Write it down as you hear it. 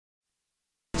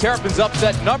Terrapins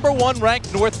upset #1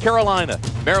 ranked North Carolina.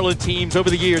 Maryland teams over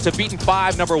the years have beaten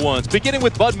 5 #1s, beginning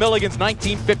with Bud Milligan's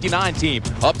 1959 team,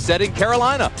 upsetting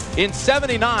Carolina. In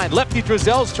 '79, Lefty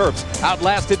Drizel's Terps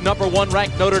outlasted #1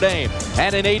 ranked Notre Dame.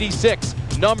 And in '86,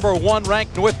 #1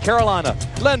 ranked North Carolina.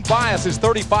 Len Bias's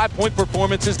 35-point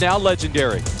performance is now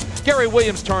legendary. Gary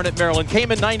Williams' turn at Maryland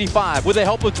came in '95 with the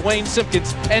help of Dwayne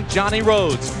Simpkins and Johnny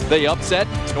Rhodes. They upset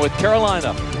North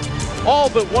Carolina. All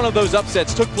but one of those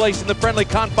upsets took place in the friendly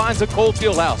confines of Cole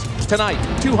Fieldhouse. Tonight,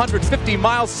 250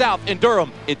 miles south in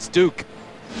Durham, it's Duke.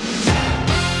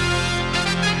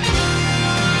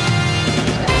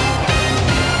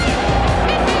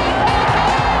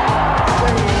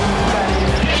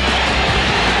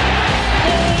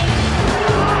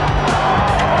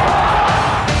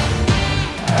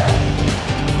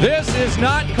 This is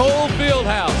not Cole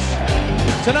Fieldhouse.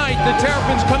 Tonight, the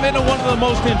Terrapins come into one of the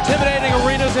most intimidating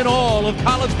arenas in all of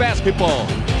college basketball.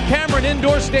 Cameron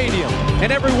Indoor Stadium,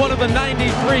 and every one of the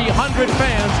 9,300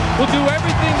 fans will do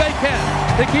everything they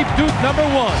can to keep Duke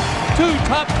 #1. 2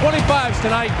 top 25s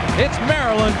tonight. It's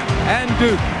Maryland and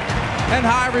Duke. And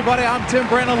hi, everybody. I'm Tim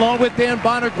Brand along with Dan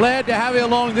Bonner. Glad to have you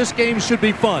along. This game should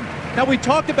be fun. Now, we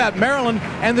talked about Maryland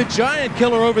and the giant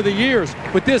killer over the years,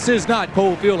 but this is not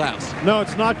Cole Fieldhouse. No,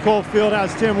 it's not Cole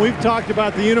Fieldhouse, Tim. We've talked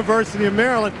about the University of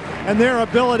Maryland and their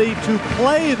ability to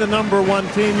play the #1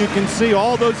 team. You can see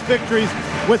all those victories,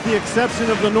 with the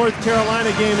exception of the North Carolina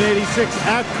game in '86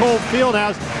 at Cole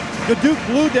Fieldhouse. The Duke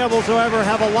Blue Devils, however,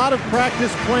 have a lot of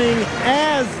practice playing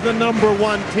as the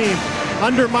 #1 team.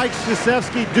 Under Mike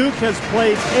Krzyzewski, Duke has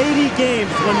played 80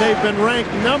 games when they've been ranked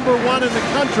 #1 in the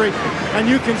country, and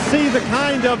you can see the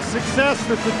kind of success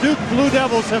that the Duke Blue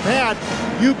Devils have had.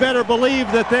 You better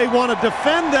believe that they want to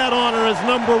defend that honor as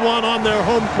 #1 on their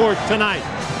home court tonight.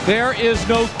 There is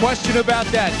no question about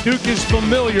that. Duke is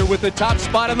familiar with the top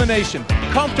spot in the nation,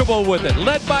 comfortable with it,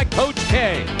 led by Coach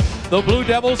K. The Blue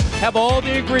Devils have all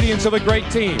the ingredients of a great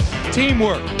team.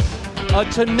 Teamwork, a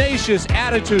tenacious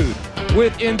attitude,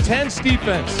 with intense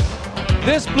defense.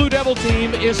 This Blue Devil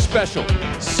team is special.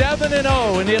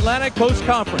 7-0 in the Atlantic Coast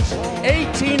Conference,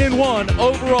 18-1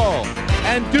 overall.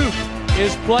 And Duke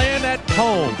is playing at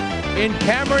home in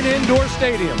Cameron Indoor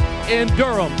Stadium in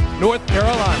Durham, North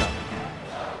Carolina.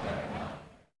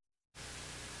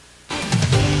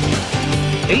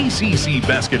 ACC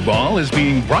Basketball is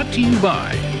being brought to you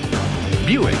by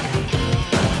Buick,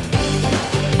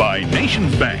 by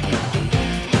Nations Bank,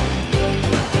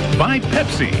 by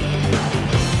Pepsi,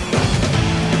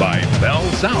 by Bell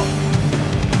South,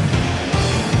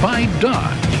 by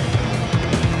Dodge,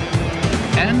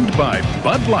 and by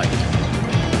Bud Light.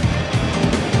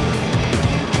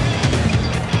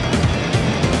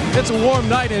 It's a warm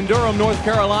night in Durham, North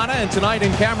Carolina, and tonight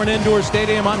in Cameron Indoor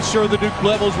Stadium, I'm sure the Duke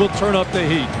Devils will turn up the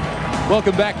heat.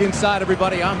 Welcome back inside,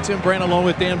 everybody. I'm Tim Brand along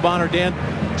with Dan Bonner. Dan,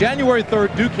 January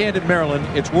 3rd, Duke handed Maryland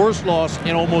its worst loss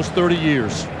in almost 30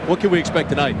 years. What can we expect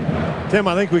tonight? Tim,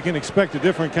 I think we can expect a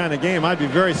different kind of game. I'd be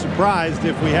very surprised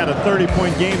if we had a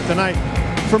 30-point game tonight.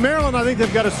 For Maryland, I think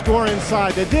they've got to score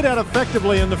inside. They did that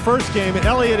effectively in the first game.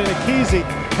 Elliott and Akese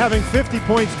having 50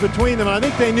 points between them. I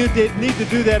think they need to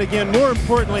do that again. More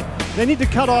importantly, they need to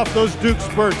cut off those Duke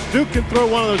spurts. Duke can throw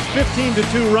one of those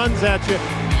 15-2 runs at you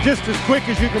just as quick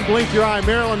as you can blink your eye.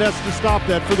 Maryland has to stop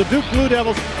that. For the Duke Blue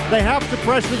Devils, they have to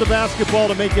pressure the basketball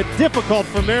to make it difficult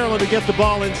for Maryland to get the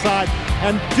ball inside.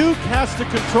 And Duke has to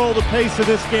control the pace of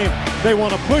this game. They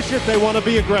want to push it. They want to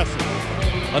be aggressive.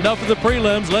 Enough of the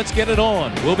prelims. Let's get it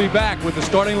on. We'll be back with the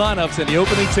starting lineups and the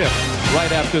opening tip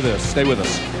right after this. Stay with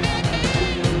us.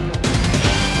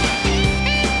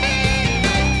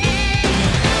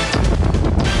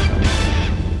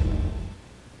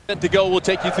 To go, we'll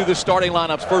take you through the starting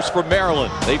lineups. First for Maryland,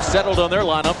 they've settled on their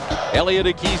lineup. Elliott,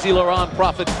 Akese, Laron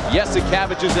Prophet, Jesse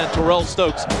Cabbages, and Terrell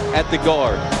Stokes at the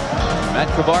guard. Matt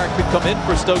Kavara could come in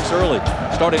for Stokes early.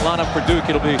 Starting lineup for Duke,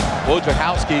 it'll be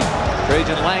Wojciechowski,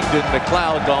 Trajan Langdon,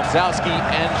 McLeod, Domzowski,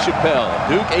 and Chappelle.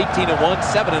 Duke 18-1,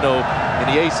 7-0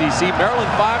 in the ACC. Maryland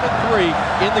 5-3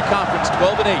 in the conference,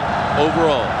 12-8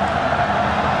 overall.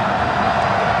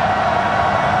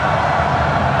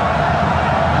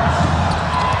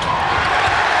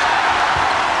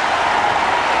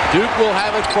 Duke will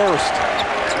have it first.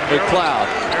 McLeod.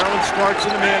 Maryland starts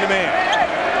in the man-to-man.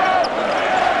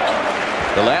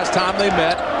 The last time they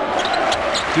met,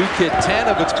 Duke hit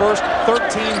 10 of its first 13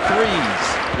 threes.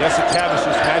 Jesse Cabbages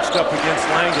is matched up against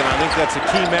Langdon. I think that's a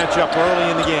key matchup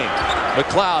early in the game.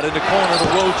 McLeod in the corner to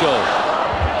Wojo.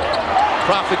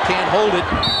 Prophet can't hold it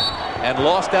and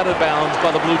lost out of bounds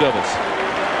by the Blue Devils.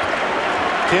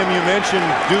 Tim, you mentioned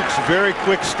Duke's very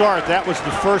quick start. That was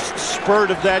the first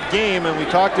spurt of that game, and we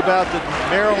talked about that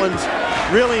Maryland's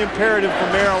really imperative for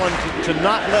Maryland to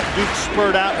not let Duke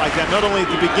spurt out like that, not only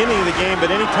at the beginning of the game,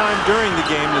 but any time during the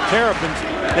game. The Terrapins,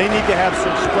 they need to have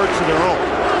some spurts of their own.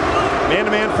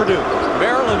 Man-to-man for Duke.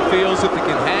 Maryland feels if it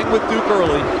can hang with Duke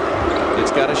early,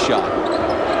 it's got a shot.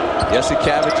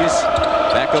 Jasikevičius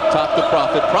back up top to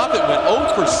Profit. Profit went 0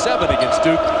 for 7 against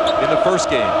Duke in the first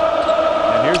game.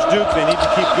 And here's Duke. They need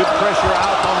to keep good pressure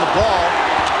out on the ball.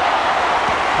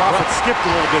 Profit skipped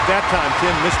a little bit that time.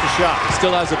 Tim missed the shot.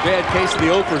 Still has a bad case of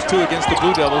the offers, too, against the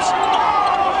Blue Devils.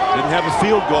 Didn't have a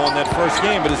field goal in that first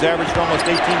game, but has averaged almost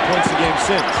 18 points a game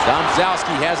since.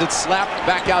 Domzalski has it slapped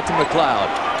back out to McLeod.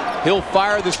 He'll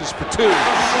fire. This is for 2.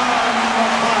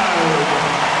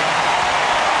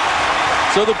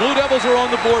 So the Blue Devils are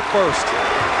on the board first.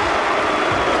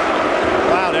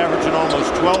 McLeod averaging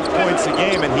almost 12 points a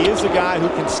game, and he is a guy who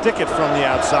can stick it from the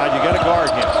outside. You got to guard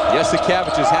him.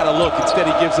 Jasikevičius had a look. Instead,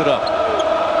 he gives it up.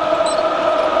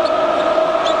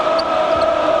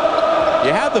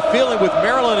 You have the feeling with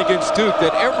Maryland against Duke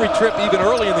that every trip, even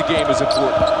early in the game, is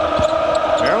important.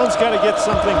 Maryland's got to get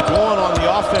something going on the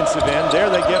offensive end.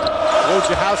 There they get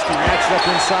Wojciechowski matched up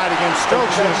inside against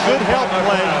Stokes. And a good help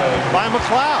play by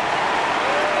McLeod.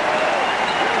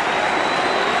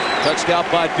 Touched out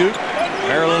by Duke.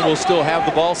 Maryland will still have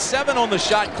the ball. 7 on the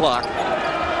shot clock.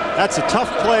 That's a tough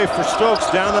play for Stokes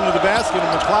down under the basket. And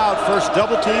McLeod first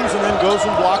double teams and then goes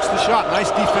and blocks the shot.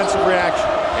 Nice defensive reaction.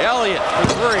 Elliott for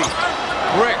 3.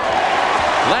 Brick.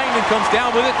 Langdon comes down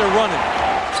with it. They're running.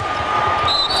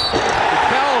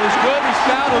 Capel is good. He's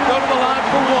fouled. He'll go to the line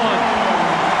for 1.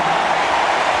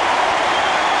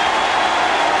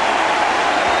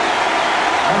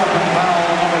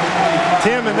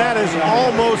 Tim, and that is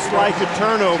almost like a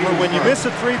turnover. When you miss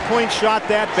a three-point shot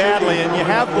that badly and you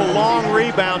have the long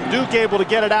rebound, Duke able to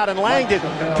get it out, and Langdon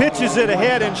pitches it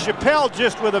ahead, and Chappell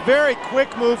just with a very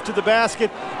quick move to the basket.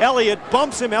 Elliott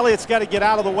bumps him. Elliott's got to get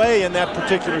out of the way in that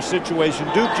particular situation.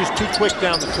 Duke just too quick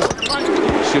down the court.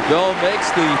 Chappell makes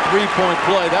the three-point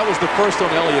play. That was the first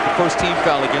on Elliott, the first team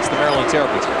foul against the Maryland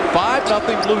Terrapins.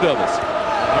 5-0 Blue Devils.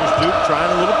 Here's Duke trying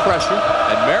a little pressure.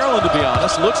 And Maryland, to be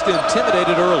honest, looks to intimidate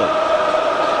it early.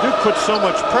 Duke puts so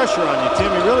much pressure on you, Tim.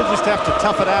 You really just have to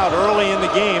tough it out early in the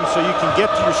game so you can get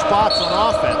to your spots on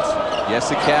offense.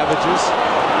 Jasikevičius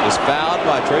is fouled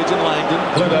by Trajan Langdon.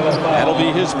 That'll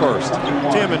be his first.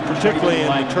 Tim, and particularly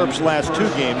in the Terps' last 2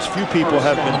 games, few people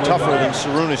have been tougher than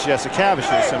Sarunas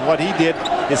Jasikevičius. And what he did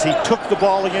is he took the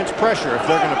ball against pressure. If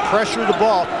they're going to pressure the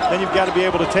ball, then you've got to be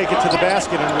able to take it to the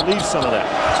basket and relieve some of that.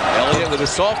 Elliott with a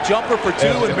soft jumper for 2,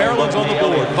 and Maryland's on the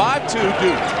board. 5-2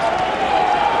 Duke.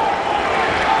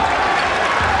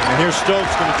 And here's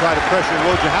Stokes going to try to pressure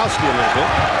Wojciechowski a little bit.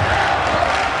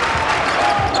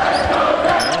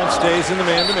 Maryland stays in the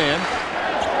man-to-man.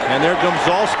 And there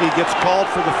Domzalski gets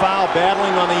called for the foul,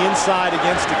 battling on the inside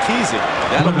against Akizi.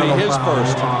 That'll be his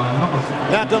first.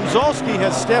 Now Domzalski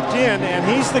has stepped in, and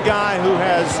he's the guy who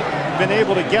has been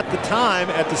able to get the time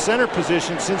at the center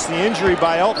position since the injury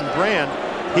by Elton Brand.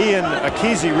 He and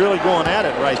Akizi really going at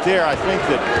it right there. I think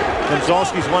that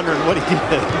Domzalski's wondering what he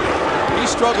did. He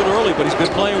struggled early, but he's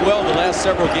been playing well the last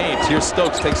several games. Here's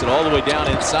Stokes, takes it all the way down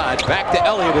inside. Back to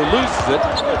Elliott, who loses it.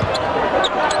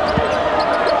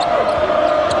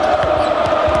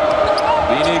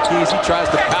 Vini Akizi tries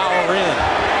to power in.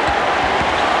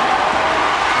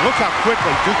 Look how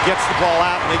quickly Duke gets the ball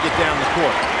out and they get down the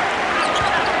court.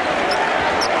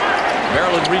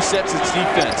 Maryland resets its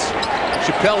defense.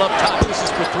 Chappell up top. This is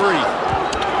for 3.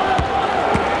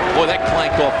 Boy, that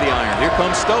clanked off the iron. Here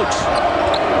comes Stokes.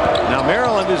 Now,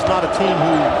 Maryland is not a team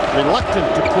who reluctant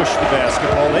to push the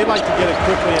basketball. They like to get it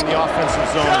quickly in the offensive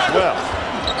zone as well.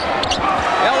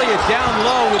 Elliott down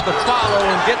low with the follow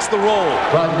and gets the roll.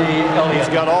 He's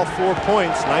got all 4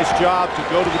 points. Nice job to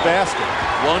go to the basket.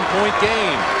 1-point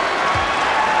game.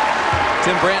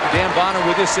 Tim Brandt and Dan Bonner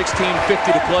with his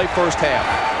 16:50 to play first half.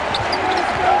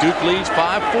 Duke leads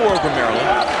 5-4 over Maryland.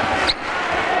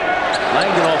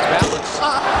 Langdon off balance.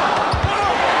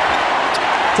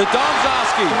 To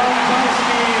Domzalski.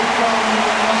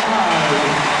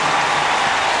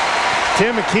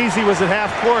 Tim Akizi was at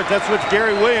half court. That's what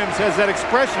Gary Williams has that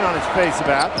expression on his face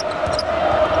about.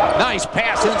 Nice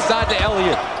pass inside to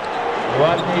Elliott.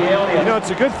 You know,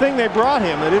 it's a good thing they brought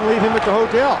him. They didn't leave him at the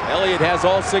hotel. Elliott has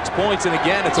all 6 points, and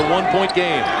again, it's a 1-point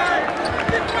game.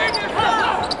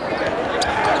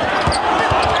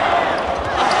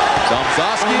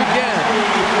 Domzalski again.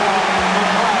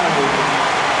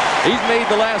 He's made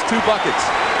the last 2 buckets.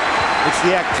 It's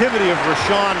the activity of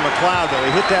Rashawn McLeod, though.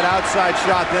 He hit that outside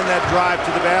shot, then that drive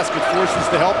to the basket, forces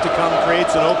the help to come,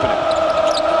 creates an opening.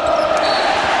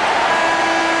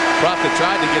 Profit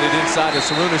tried to get it inside of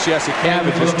Sarunas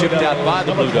Jasikavic, just chipped out by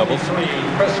the Blue Devils.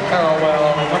 Chris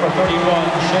Carrawell, number 31,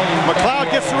 Shane.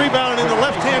 McLeod gets the rebound, and in the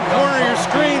left-hand corner of your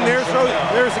screen, there's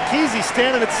Akizi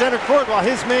standing at center court while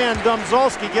his man,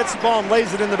 Domzalski, gets the ball and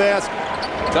lays it in the basket.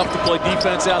 Tough to play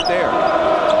defense out there.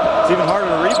 It's even harder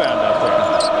to rebound out there.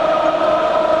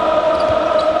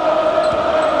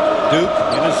 Duke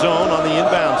in his zone on the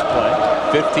inbounds play.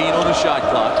 15 on the shot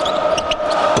clock.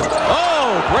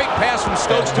 Oh, great pass from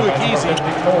Stokes to Akizi.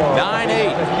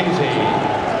 9-8.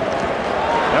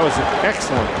 That was an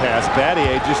excellent pass.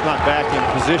 Battier just not back in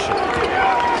position.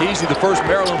 Akizi, the first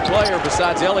Maryland player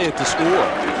besides Elliott to score.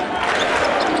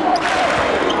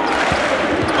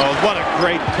 Oh, what a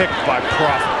great pick by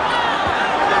Profit.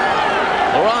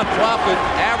 Laurent Profit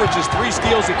averages 3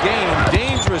 steals a game.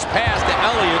 Dangerous pass to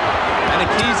Elliott, and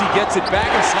Akizi gets it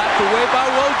back and slapped away by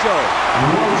Wojo.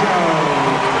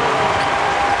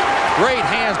 Great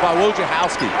hands by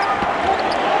Wojciechowski.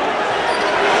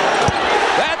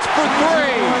 That's for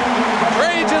 3.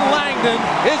 Trajan Langdon,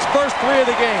 his first 3 of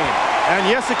the game. And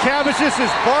Jasikavic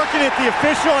is barking at the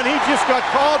official, and he just got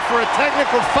called for a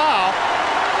technical foul.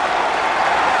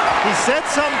 He said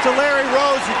something to Larry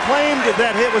Rose. He claimed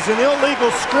that it was an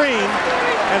illegal screen,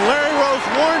 and Larry Rose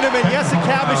warned him, and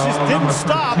Jasikavic just didn't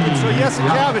stop, and so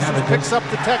Jasikavic just picks up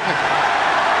the technical.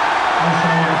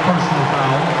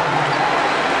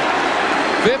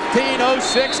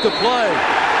 15:06 to play.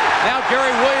 Now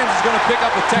Gary Williams is going to pick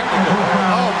up a technical.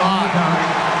 Oh my!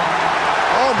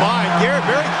 Oh my! Gary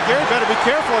better be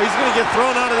careful. He's going to get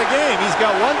thrown out of the game. He's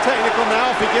got 1 technical now.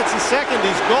 If he gets a second,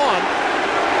 he's gone.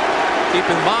 Keep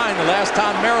in mind, the last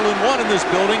time Maryland won in this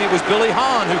building, it was Billy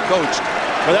Hahn who coached.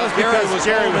 Well, that was Gary because was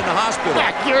Gary home in the hospital.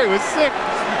 Yeah, Gary was sick.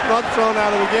 Not thrown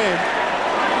out of the game.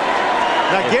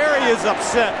 Now Gary is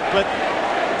upset, but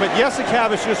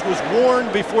Jasikavic just was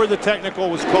warned before the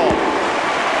technical was called.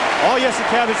 All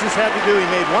Jasikavic just had to do, he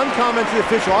made 1 comment to the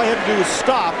official. All he had to do was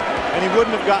stop, and he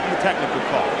wouldn't have gotten the technical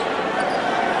call.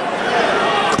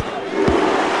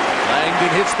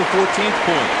 Langdon hits the 14th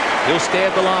point. He'll stay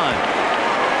at the line.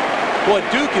 Boy,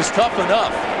 Duke is tough enough.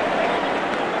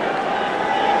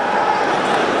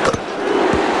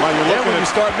 Then when you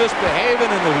start misbehaving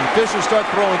and the officials start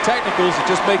throwing technicals, it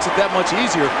just makes it that much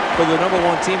easier for the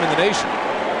 #1 team in the nation.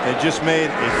 They just made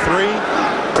a 3.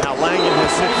 Now Langdon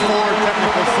has hit 4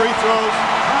 technical free throws.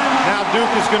 Now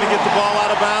Duke is going to get the ball out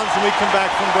of bounds, and we come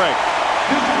back from break.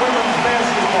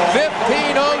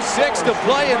 15:06 to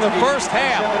play in the first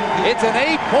half. It's an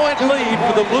 8-point lead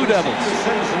for the Blue Devils.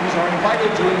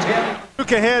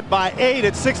 Duke ahead by 8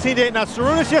 at 16-8. Now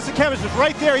Sarunas Jasikavic is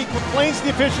right there. He complains to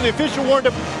the official. The official warned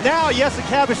him. Now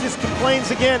Jasikavic just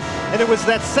complains again, and it was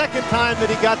that second time that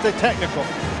he got the technical.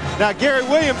 Now Gary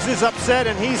Williams is upset,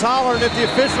 and he's hollering at the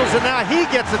officials, and now he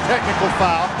gets a technical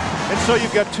foul. And so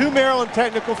you've got 2 Maryland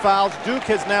technical fouls. Duke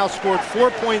has now scored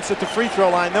 4 points at the free throw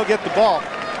line. They'll get the ball.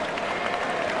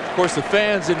 Of course, the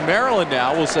fans in Maryland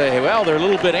now will say, well, they're a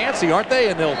little bit antsy, aren't they?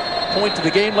 And they'll point to the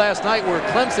game last night where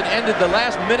Clemson ended the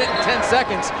last minute and 10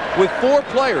 seconds with 4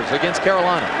 players against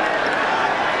Carolina.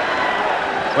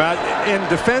 Well, in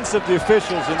defense of the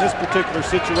officials in this particular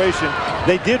situation,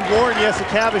 they did warn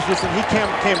Jasikavic, and he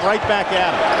came right back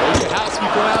at him. Wojciechowski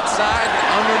from outside,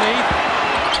 underneath.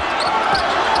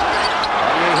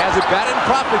 He has it batted, and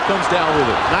Profit comes down with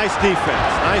it. Nice defense.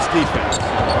 Nice defense.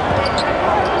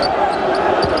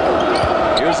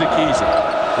 Here's Akizi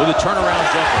with a turnaround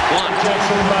jumper. Blocked.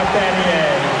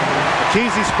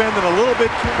 Akizi spending a little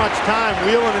bit too much time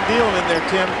wheeling and dealing in there,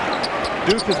 Tim.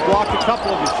 Duke has blocked a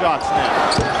couple of his shots now.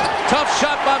 Tough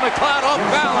shot by McLeod off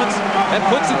balance and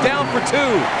puts it down for 2.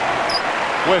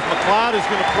 Boy, if McLeod is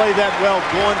going to play that well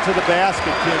going to the basket,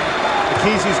 Tim,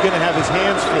 Akizi's going to have his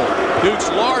hands full.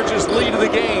 Duke's largest lead of the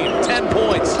game, 10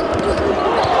 points.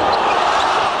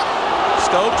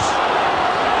 Stokes.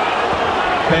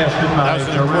 That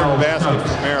was an important basket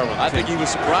for Maryland. I think he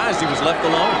was surprised he was left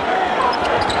alone.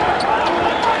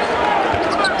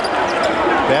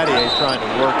 Battier trying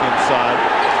to work inside.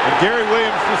 And Gary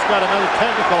Williams just got another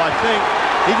technical, I think.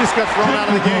 He just got thrown out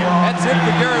of the game. That's it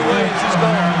for Gary Williams. He's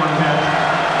gone.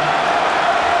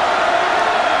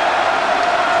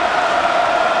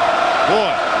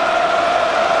 Boy.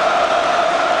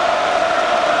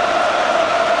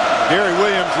 Gary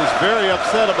Williams is very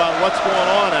upset about what's going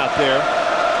on out there.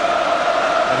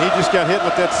 And he just got hit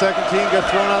with that second team, got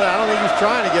thrown out there. I don't think he was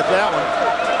trying to get that one.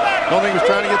 I don't think he was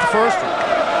trying to get the first one.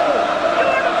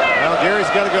 Well, Gary's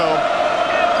got to go.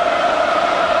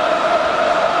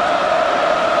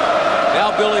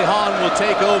 Now Billy Hahn will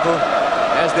take over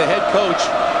as the head coach.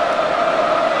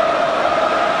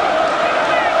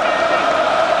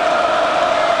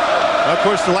 Of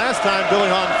course, the last time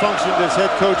Billy Hahn functioned as head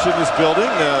coach in this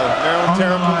building, Maryland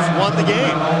Terrapins won the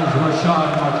game.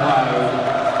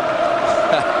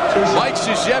 Mike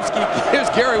Krzyzewski gives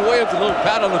Gary Williams a little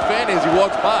pat on the fanny as he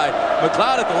walks by.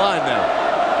 McLeod at the line now.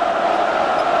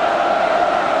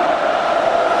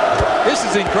 This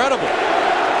is incredible.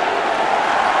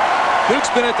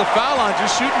 Duke's been at the foul line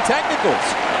just shooting technicals.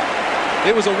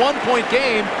 It was a one-point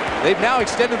game. They've now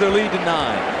extended their lead to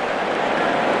 9.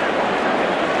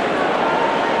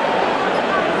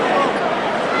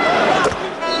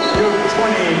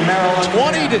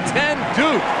 20-10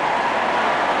 Duke.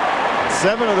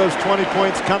 7 of those 20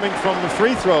 points coming from the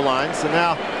free throw line. So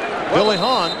now Billy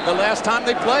Hahn. The last time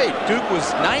they played, Duke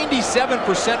was 97%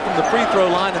 from the free throw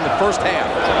line in the first half.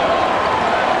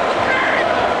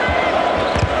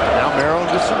 Now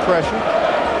Maryland with some pressure.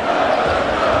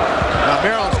 Now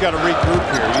Maryland's got to regroup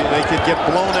here. They could get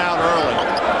blown out early.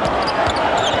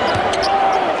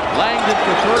 Langdon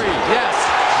for 3. Yes.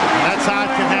 And that's how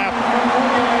it can happen.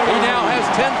 He now has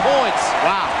 10 points.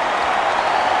 Wow.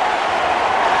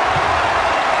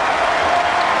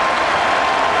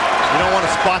 You don't want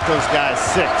to spot those guys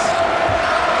 6.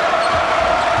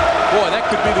 Boy, that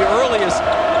could be the earliest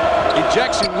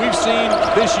ejection we've seen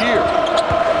this year.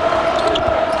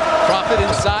 Profit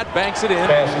inside, banks it in.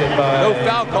 No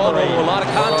foul call, a lot of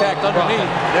contact underneath.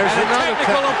 There's and another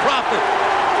technical on Profit.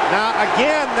 Now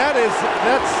again,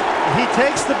 he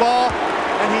takes the ball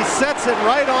and he sets it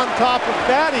right on top of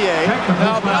Battier.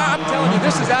 Now, but I'm telling you,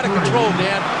 this is out of control,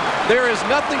 Dan. There is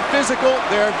nothing physical.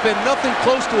 There have been nothing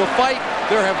close to a fight.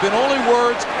 There have been only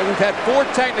words, and we've had 4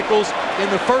 technicals in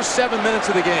the first 7 minutes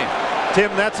of the game.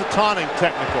 Tim, that's a taunting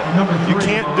technical. You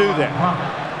can't do that.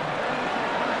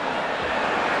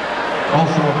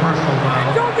 Also a personal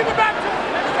foul. Don't give it back to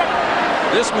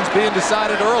him. This one's being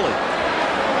decided early.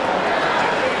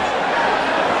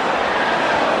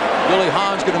 Billy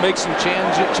Hahn's going to make some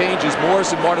changes.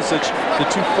 Morris and Martisic, the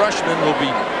 2 freshmen, will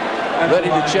be ready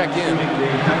to check in.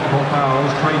 Technical fouls,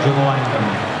 Trajan Langdon.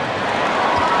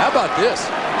 How about this?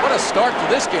 What a start to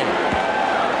this game.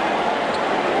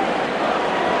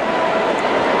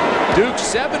 Duke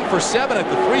 7 for 7 at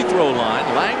the free throw line.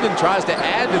 Langdon tries to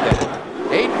add to that.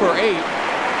 8 for 8,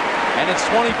 and it's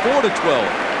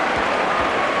 24-12.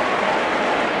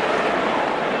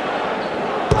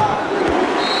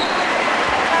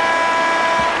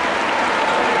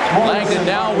 Langdon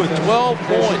now with 12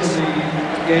 points,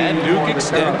 and Duke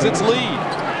extends its lead.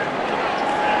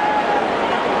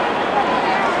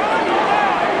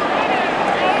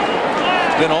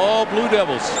 It's been all Blue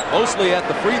Devils, mostly at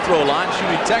the free throw line,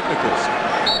 shooting technicals.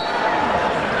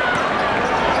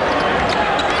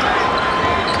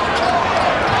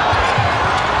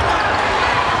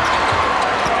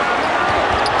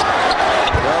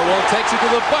 Carrawell takes it to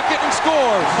the bucket and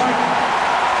scores.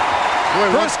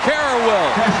 Chris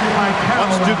Carrawell.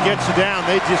 Once Duke gets you down,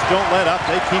 they just don't let up.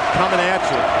 They keep coming at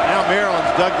you. Now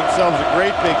Maryland's dug themselves a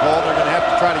great big hole. They're going to have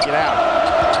to try to get out.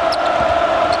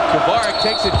 Kavarik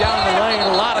takes it down the lane.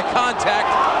 A lot of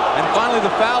contact. And finally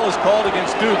the foul is called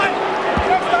against Duke.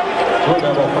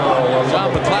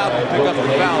 John McLeod will pick up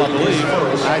the foul, I believe.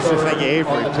 I actually think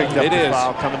Avery picked up the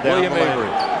foul coming down William the lane.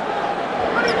 Avery.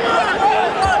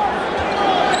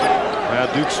 Now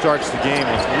Duke starts the game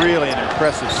with really an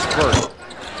impressive spurt.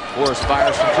 Morris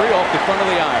fires from 3 off the front of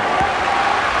the iron.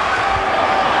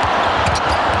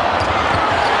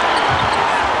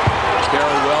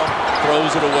 Carrawell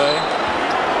throws it away.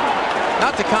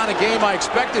 Not the kind of game I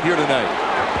expected here tonight.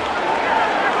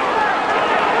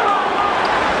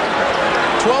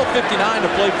 12:59 to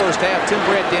play first half. Tim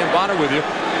Grant, Dan Bonner with you.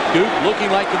 Duke looking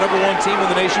like the #1 team in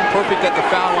the nation, perfect at the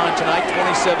foul line tonight.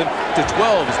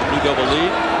 27-12 is the Blue Devil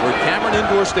lead. We're at Cameron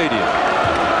Indoor Stadium.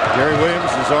 Gary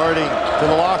Williams is already to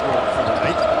the locker room for the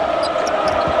night.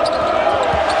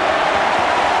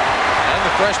 And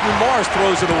the freshman Morris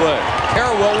throws it away.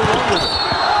 Carrawell will run with it.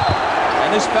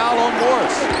 And this foul on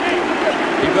Morris.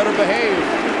 He better behave.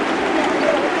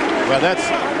 Well, that's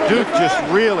Duke just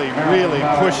really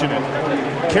pushing it.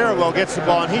 Carrawell gets the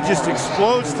ball and he just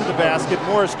explodes to the basket.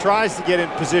 Morris tries to get in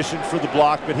position for the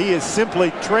block, but he is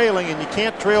simply trailing, and you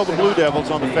can't trail the Blue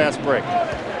Devils on the fast break.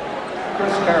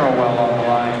 Chris Carrawell on the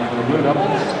line for the Blue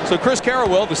Devils. So Chris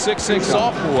Carrawell, the 6'6"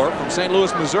 sophomore from St.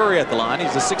 Louis, Missouri at the line.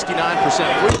 He's a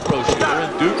 69% free throw shooter,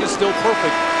 and Duke is still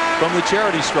perfect from the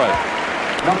charity stripe.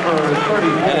 Number 30.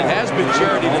 And it has been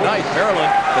charity tonight. Maryland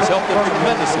has helped them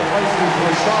tremendously.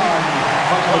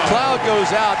 McLeod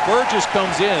goes out. Burgess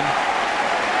comes in.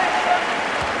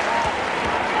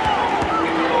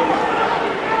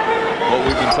 What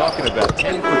we've been talking about,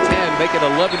 10 for 10, make it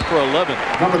 11 for 11.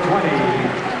 Number 20,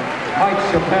 Mike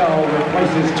Chappelle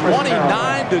replaces Chris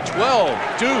 29-12.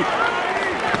 Duke.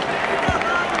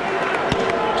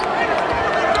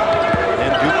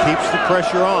 And Duke keeps the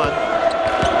pressure on.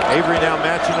 Avery now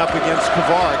matching up against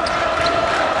Kavard.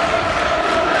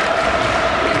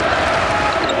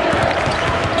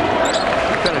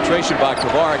 Penetration by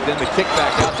Kavard, then the kick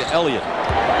back out to Elliott.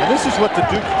 And this is what the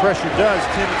Duke pressure does,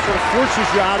 Tim. It sort of forces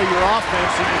you out of your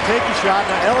offense, and you take a shot.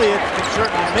 Now, Elliott can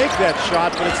certainly make that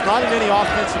shot, but it's not in any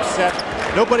offensive set.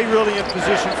 Nobody really in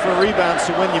position for a rebound,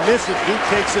 so when you miss it, Duke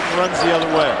takes it and runs the other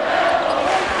way.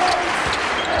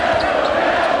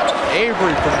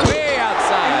 Avery from way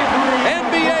outside.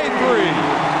 NBA three.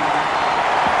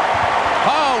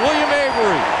 Oh, William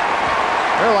Avery.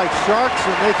 They're like sharks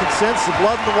when they can sense the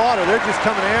blood in the water. They're just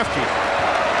coming after you.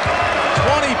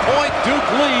 20-point Duke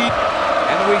lead,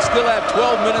 and we still have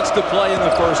 12 minutes to play in the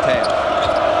first half.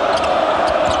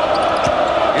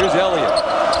 Here's Elliott.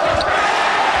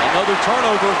 Another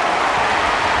turnover.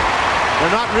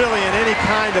 They're not really in any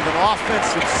kind of an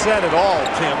offensive set at all,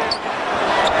 Tim.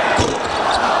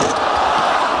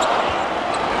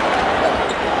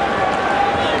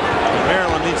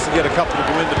 Maryland needs to get a couple to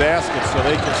go into baskets so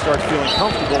they can start feeling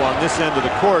comfortable on this end of the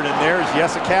court. And there's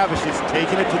Yesikavich is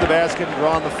taking it to the basket and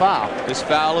drawing the foul. This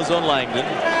foul is on Langdon.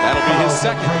 That'll be his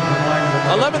second.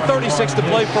 11:36 to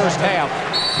play first half.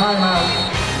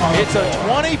 It's a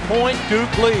 20-point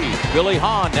Duke lead. Billy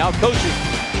Hahn now coaching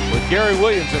with Gary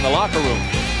Williams in the locker room.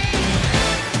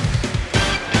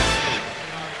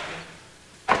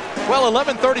 Well,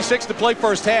 11:36 to play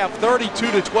first half.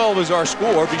 32-12 is our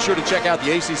score. Be sure to check out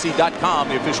the ACC.com,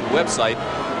 the official website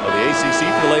of the ACC,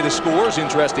 for the latest scores,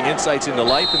 interesting insights into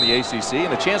life in the ACC,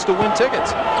 and a chance to win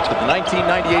tickets to the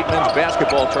 1998 men's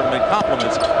basketball tournament,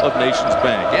 compliments of Nations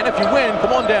Bank. And if you win,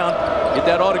 come on down, get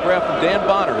that autograph from Dan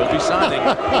Bonner. He'll be signing.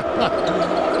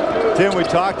 Tim, we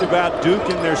talked about Duke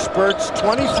in their spurts,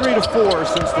 23-4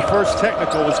 since the first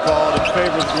technical was called in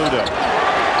favor of Blue Devils.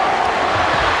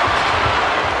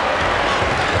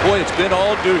 Boy, it's been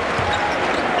all Duke.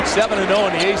 7-0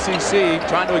 in the ACC,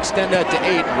 trying to extend that to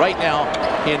 8 right now,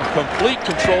 in complete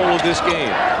control of this game.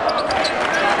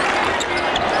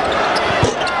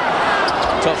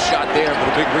 Tough shot there, but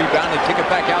a big rebound and kick it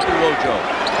back out to Wojo.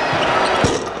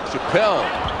 Chappelle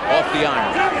off the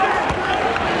iron.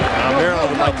 Now Maryland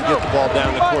would like to get the ball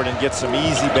down the court and get some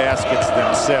easy baskets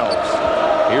themselves.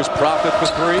 Here's Profit for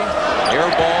three, air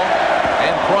ball,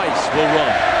 and Price will run.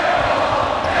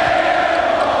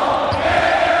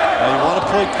 Now you want to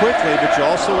play quickly, but you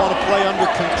also want to play under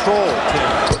control,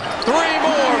 Tim. Three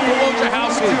more for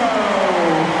Wojciechowski.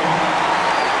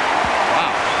 Wow.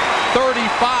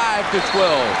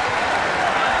 35-12.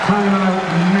 Timeout,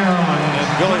 Maryland. And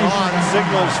Billy Hahn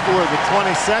signals for the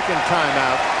 22nd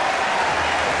timeout.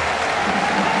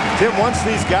 Tim, once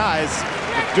these guys,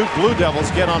 the Duke Blue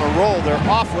Devils, get on a roll, they're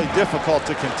awfully difficult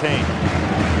to contain.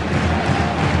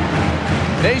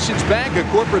 Nations Bank, a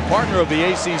corporate partner of the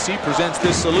ACC, presents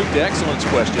this Salute to Excellence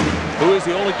question. Who is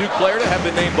the only Duke player to have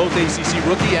been named both ACC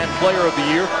Rookie and Player of the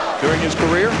Year during his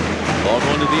career? Log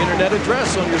on to the internet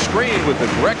address on your screen with the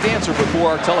correct answer before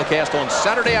our telecast on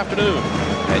Saturday afternoon,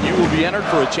 and you will be entered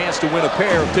for a chance to win a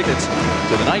pair of tickets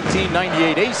to the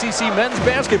 1998 ACC Men's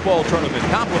Basketball Tournament,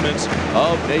 compliments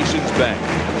of Nations Bank.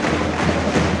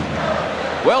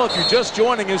 Well, if you're just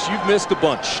joining us, you've missed a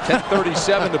bunch.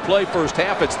 10:37 to play first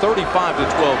half. It's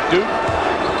 35-12 Duke.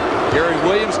 Gary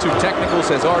Williams, 2 technicals,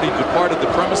 has already departed the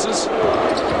premises.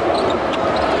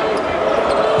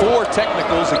 4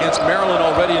 technicals against Maryland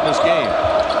already in this game.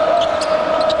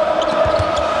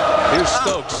 Here's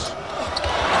Stokes.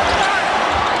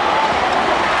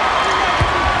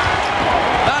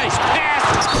 Nice pass.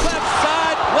 Left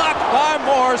side, blocked by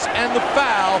Morris, and the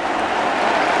foul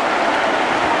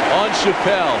on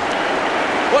Chappelle.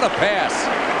 What a pass.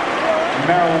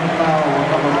 Maryland foul with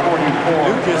number 44.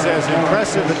 Duke is as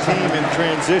impressive a team in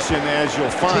transition as you'll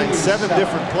find. 7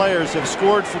 different players have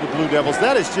scored for the Blue Devils.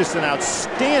 That is just an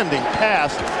outstanding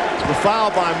pass. The foul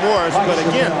by Morris, but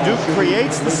again, Duke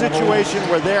creates the situation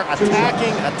where they're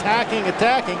attacking.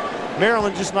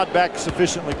 Maryland just not back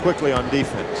sufficiently quickly on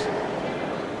defense.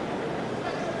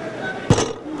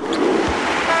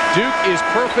 Duke is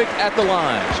perfect at the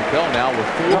line. Chappelle now with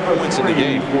 4 points in the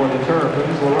game. 12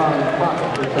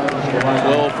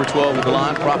 for 12 at the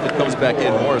line. Profit comes back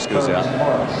in. Morris goes out.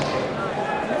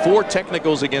 4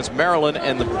 technicals against Maryland,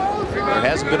 and there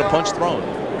hasn't been a punch thrown.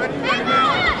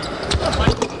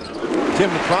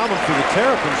 Tim, the problem for the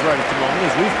Terrapins right at the moment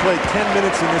is we've played 10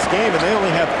 minutes in this game, and they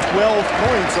only have 12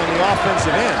 points on the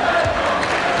offensive end.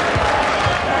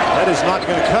 That is not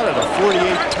going to cut it. A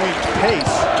 48-point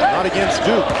pace, not against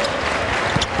Duke.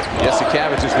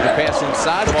 Jasikevic is going to pass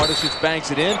inside. Martisic banks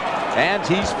it in, and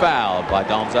he's fouled by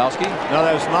Domzalski. No,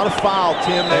 that was not a foul,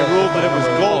 Tim. They ruled that it was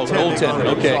goaltending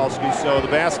on Domzalski, so the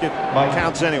basket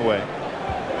counts anyway.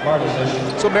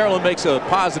 So Maryland makes a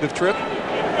positive trip.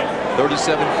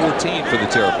 37-14 for the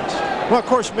Terrapins. Well, of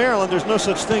course, Maryland, there's no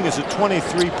such thing as a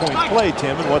 23-point play,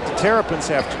 Tim, and what the Terrapins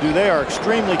have to do, they are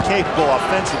extremely capable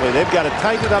offensively. They've got to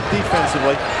tighten it up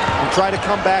defensively and try to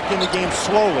come back in the game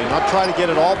slowly, not try to get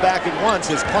it all back at once,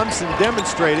 as Clemson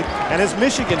demonstrated and as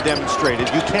Michigan demonstrated.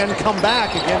 You can come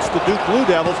back against the Duke Blue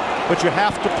Devils, but you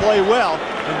have to play well,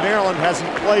 and Maryland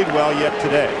hasn't played well yet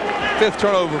today. 5th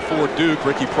turnover for Duke.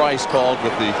 Ricky Price called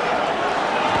with the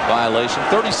violation.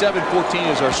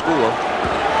 37-14 is our score.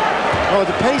 Well, at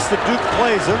the pace that Duke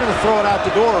plays, they're going to throw it out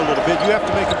the door a little bit. You have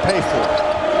to make them pay for it.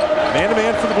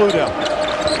 Man-to-man for the Blue Devils.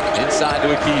 Inside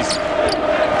to Akizi.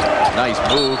 Nice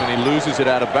move, and he loses it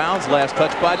out of bounds. Last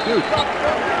touch by Duke.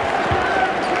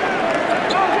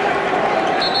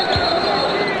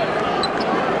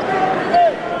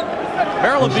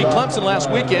 Maryland beat Clemson last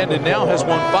weekend and now has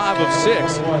won 5 of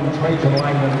 6.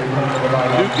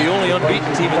 Duke, the only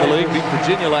unbeaten team in the league, beat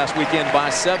Virginia last weekend by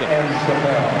 7.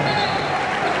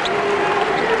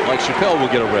 Mike Chappelle will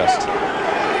get a rest.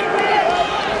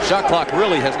 Shot clock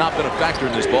really has not been a factor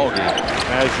in this ballgame.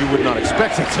 As you would not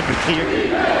expect it to be.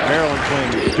 Maryland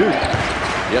playing with Duke.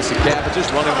 Jasikevic is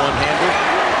running one-hander.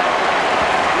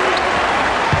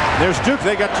 There's Duke.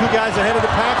 They got 2 guys ahead of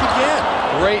the pack again.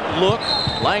 Great look.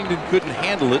 Langdon couldn't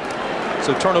handle it.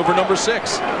 So turnover number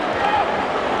 6.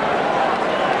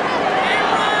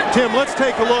 Tim, let's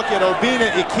take a look at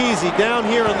Obinna Ekezie down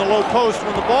here in the low post.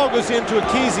 When the ball goes into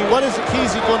Ekezie, what is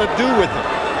Ekezie going to do with it?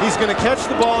 He's going to catch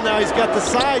the ball. Now he's got the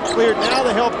side cleared. Now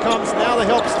the help comes. Now the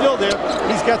help's still there.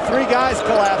 He's got 3 guys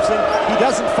collapsing. He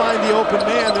doesn't find the open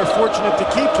man. They're fortunate to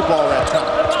keep the ball that time.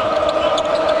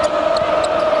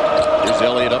 Here's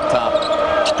Elliott up top.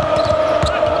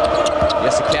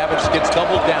 Jasikevic gets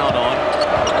doubled down on.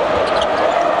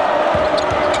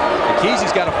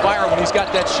 Ekezie's got to fire when he's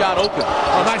got that shot open.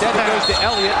 Instead it goes to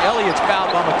Elliott. Elliott's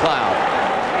fouled by McLeod.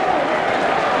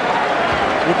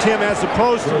 Well, Tim, as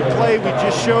opposed to the play we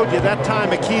just showed you, that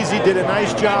time Ekezie did a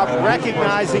nice job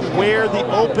recognizing where the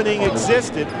opening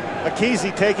existed.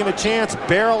 Ekezie taking a chance,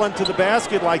 barrel into the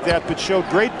basket like that, but showed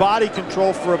great body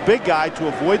control for a big guy to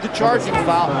avoid the charging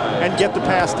foul and get the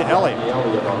pass to Elliott.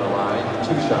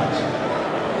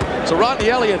 So Rodney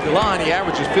Elliott at the line, he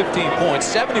averages 15 points,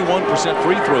 71%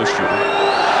 free throw shooter.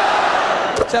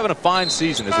 He's having a fine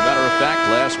season. As a matter of fact,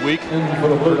 last week,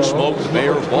 Bert Smoke, the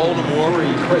mayor of Baltimore,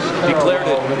 declared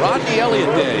it Rodney Elliott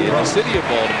Day in the city of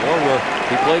Baltimore, where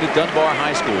he played at Dunbar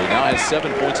High School. He now has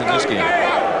 7 points in this game.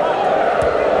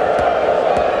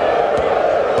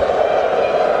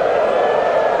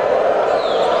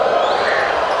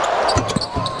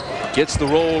 Gets the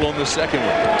roll on the second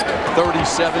one.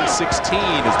 37-16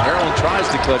 as Maryland tries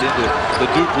to cut into the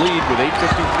Duke lead with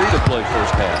 8:53 to play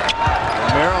first half.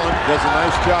 And Maryland does a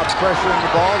nice job pressuring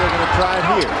the ball. They're going to try it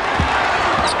here.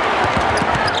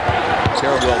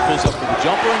 Teruel pulls up for the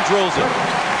jumper and drills it.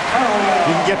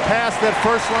 You can get past that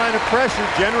first line of pressure.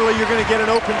 Generally, you're going to get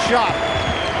an open shot.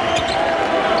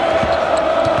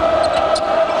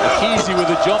 Ekezie with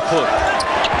a jump hook.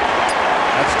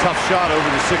 That's a tough shot over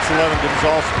the 6'11"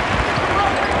 Domzalski.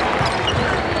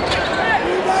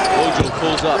 Ojo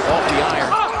pulls up off the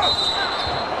iron.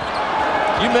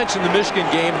 You mentioned the Michigan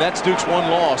game. That's Duke's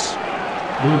 1 loss.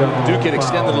 Duke had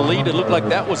extended the lead. It looked like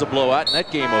that was a blowout, and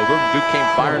that game over. Duke came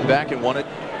firing back and won it.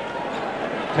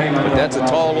 But that's a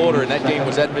tall order, and that game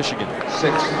was at Michigan.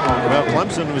 Well,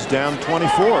 Clemson was down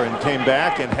 24 and came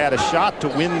back and had a shot to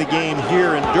win the game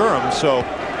here in Durham. So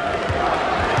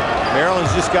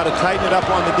Maryland's just got to tighten it up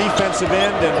on the defensive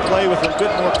end and play with a bit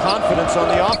more confidence on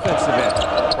the offensive end.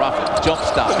 Profit, jump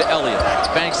stop to Elliott.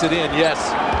 Banks it in, yes.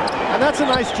 And that's a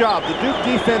nice job. The Duke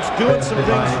defense doing some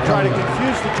things to try to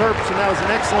confuse the Terps, and that was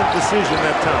an excellent decision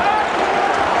that time.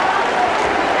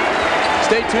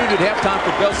 Stay tuned at halftime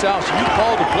for Bell South. You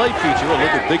called the play feature. We'll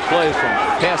look at big plays from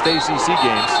past ACC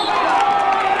games.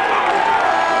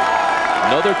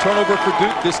 Another turnover for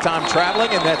Duke, this time traveling,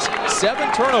 and that's 7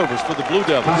 turnovers for the Blue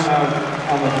Devils.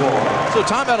 So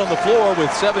timeout on the floor with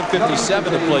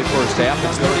 7:57 to play first half.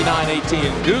 It's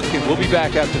 39-18 Duke, and we'll be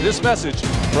back after this message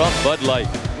from Bud Light.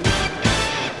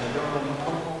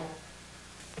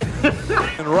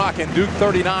 And rocking Duke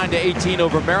 39-18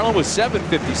 over Maryland with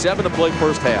 7:57 to play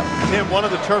first half. Tim, one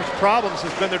of the Terps' problems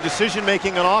has been their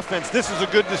decision-making on offense. This is a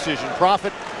good decision.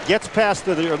 Profit gets past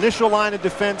the initial line of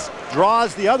defense,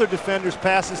 draws the other defenders,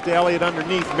 passes to Elliott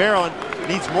underneath. Maryland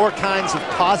needs more kinds of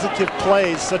positive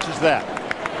plays such as that.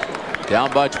 Down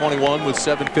by 21 with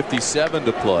 7:57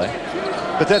 to play.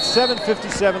 But that's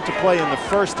 7:57 to play in the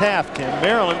first half, Tim.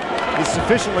 Maryland is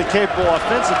sufficiently capable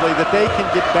offensively that they can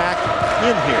get back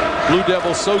in here. Blue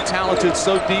Devils so talented,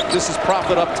 so deep. This is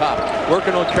Profit up top,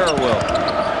 working on Carrawell.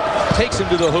 Takes him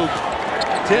to the hoop.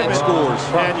 Tim and scores.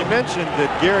 And you mentioned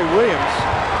that Gary Williams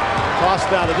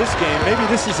tossed out of this game. Maybe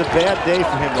this is a bad day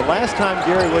for him. The last time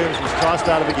Gary Williams was tossed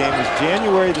out of a game was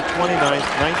January the 29th,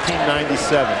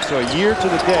 1997. So a year to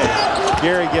the day,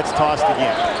 Gary gets tossed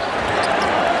again.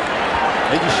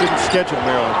 Maybe you shouldn't schedule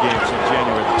Maryland games on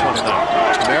January the 29th.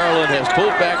 Maryland has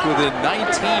pulled back within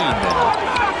 19 now.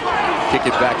 Kick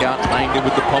it back out. Langdon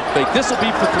with the pump fake. This will be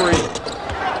for 3.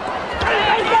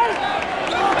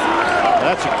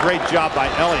 That's a great job by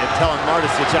Elliott telling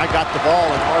Marticic, I got the ball,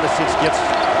 and Marticic gets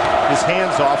his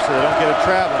hands off so they don't get a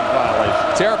traveling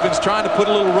violation. Terrapin's trying to put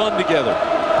a little run together.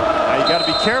 Now you got to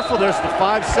be careful. There's the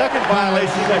 5-second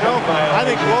violation. You know, I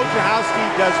think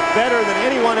Wojciechowski does better than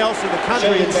anyone else in the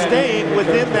country in staying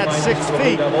within that 6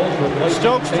 feet.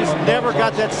 Stokes just never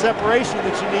got that separation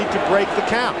that you need to break the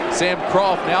count. Sam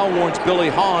Croft now warns Billy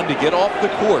Hahn to get off the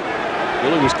court.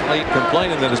 Billy was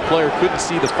complaining that his player couldn't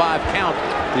see the 5 count,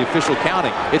 the official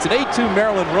counting. It's an 8-2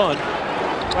 Maryland run.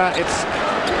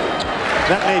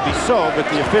 That may be so, but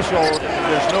the official,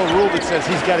 there's no rule that says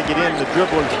he's got to get in the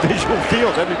dribbler's visual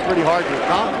field. That'd be pretty hard to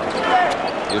accomplish.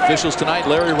 The officials tonight,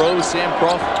 Larry Rose, Sam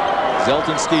Croft,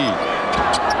 Zelton Steve.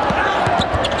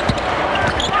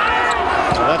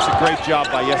 Well, that's a great job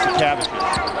by Yesikavicius.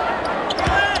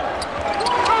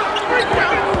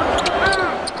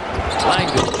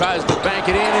 Langdon tries to bank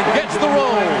it in and gets the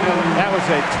roll. That was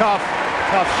a tough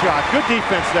shot. Good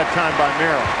defense that time by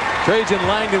Maryland. Trajan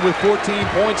Langdon with 14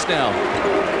 points now.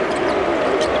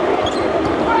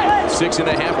 6.5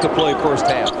 to play first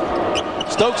half.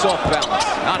 Stokes off balance.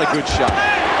 Not a good shot.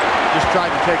 Just tried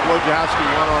to take Wojciechowski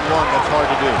one-on-one. That's hard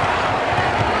to do.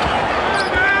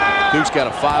 Duke's got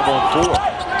a 5-on-4.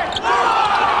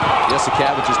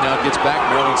 Yesikavicius now gets back.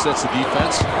 Maryland sets the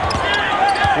defense.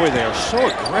 Boy, they are so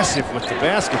aggressive with the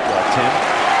basketball, Tim.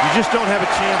 You just don't have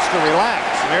a chance to relax.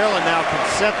 Maryland now can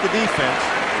set the defense.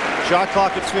 Shot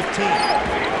clock at 15.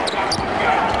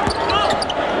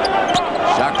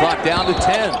 Shot clock down to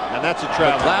 10. And that's a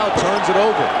travel. McLeod turns it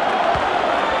over.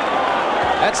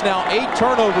 That's now 8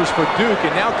 turnovers for Duke,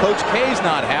 and now Coach K's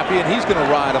not happy, and he's going to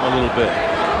ride him a little bit.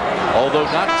 Although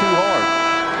not too hard.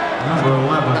 Number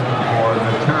 11 for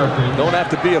the Terrapins. Don't have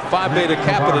to be a Phi Beta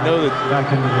Kappa to know that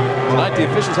tonight the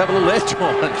officials have a little edge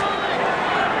on it.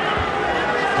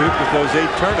 Duke with those 8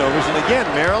 turnovers, and again,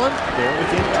 Maryland, they're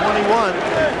within 21.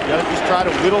 You got to just try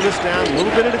to whittle this down a little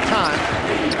bit at a time.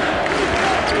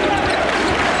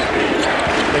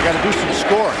 They got to do some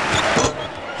scoring.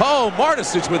 Oh,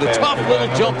 Marticic with a tough little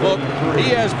jump hook.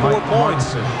 He has 4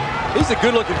 points. He's a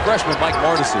good-looking freshman, Mike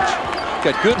Marticic.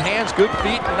 Got good hands, good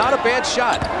feet, not a bad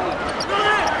shot.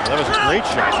 That was a great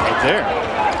shot right there.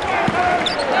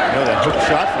 You know, that hook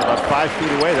shot from about 5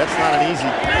 feet away, that's not an easy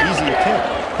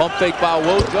attempt. Pump fake by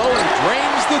Wojo and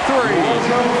drains the 3.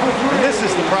 And this is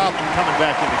the problem coming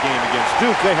back in the game against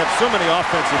Duke. They have so many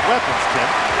offensive weapons, Tim.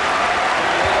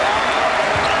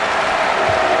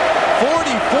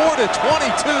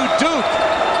 44-22 Duke.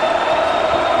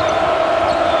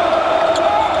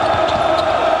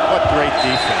 What great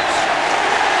defense.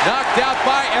 Knocked out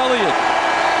by Elliott.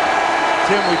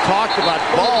 Tim, we talked about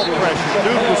ball pressure.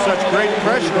 Duke with such great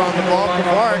pressure on the ball.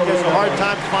 Kavarik has a hard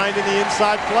time finding the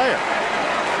inside player.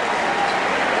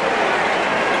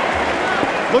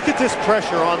 Look at this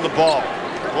pressure on the ball.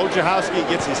 Wojciechowski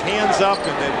gets his hands up,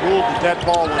 and they ruled that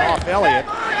ball went off Elliott.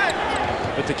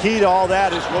 But the key to all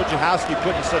that is Wojciechowski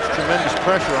putting such tremendous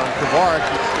pressure on Kavarik.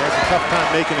 He has a tough time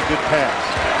making a good pass.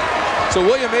 So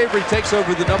William Avery takes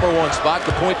over the number 1 spot,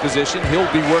 the point position.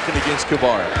 He'll be working against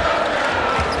Kavarik.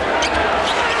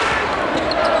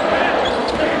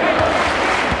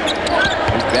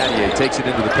 Battier takes it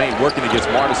into the paint, working against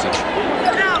Marticic.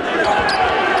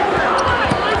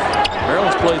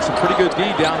 Maryland's played some pretty good D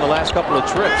down the last couple of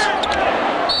trips.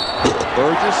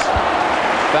 Burgess,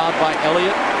 fouled by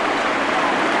Elliott.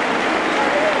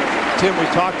 Tim, we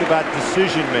talked about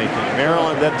decision-making.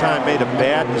 Maryland that time made a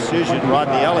bad decision.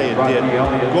 Rodney Elliott did,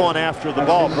 going after the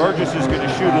ball. Burgess is going to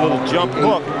shoot a little jump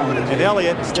hook, and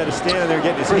Elliott, instead of standing there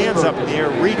getting his hands up in the air,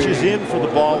 reaches in for the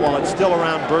ball while it's still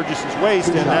around Burgess's waist,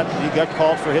 and that he got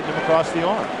called for hitting him across the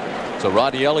arm. So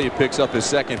Rodney Elliott picks up his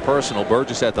 2nd personal.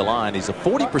 Burgess at the line. He's a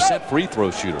 40% free throw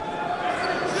shooter.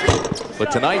 But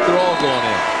tonight they're all going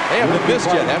in. They haven't missed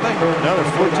yet, have they? No,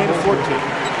 they're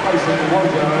 14-14.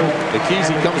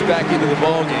 Nikisi comes back into the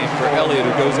ball game for Elliott,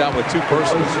 who goes out with 2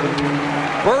 personals.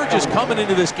 Burgess coming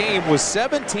into this game was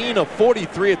 17 of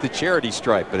 43 at the charity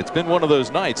stripe, but it's been one of those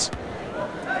nights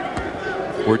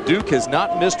where Duke has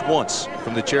not missed once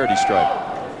from the charity stripe.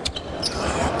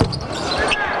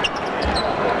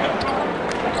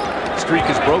 Streak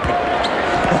is broken.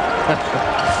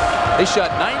 They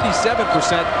shot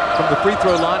 97% from the free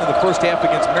throw line in the first half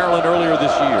against Maryland earlier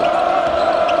this year.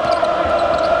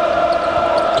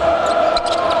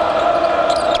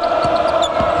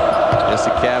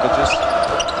 Cabbages.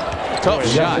 Tough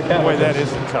shot. Boy, that is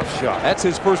a tough shot. That's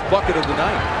his first bucket of the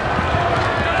night.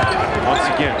 Once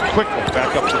again, quickly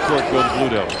back up the court go the Blue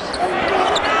Devils.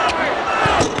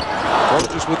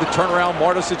 Burgess with the turnaround.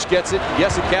 Marticic gets it.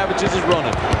 Jesse Cabbages is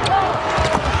running.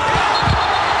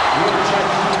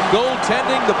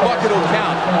 Goaltending, the bucket will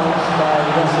count.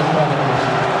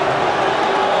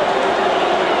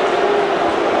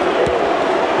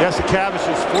 Jesse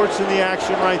Cabbages forcing the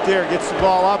action right there. Gets the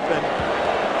ball up, and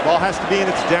ball has to be in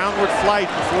its downward flight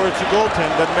before it's a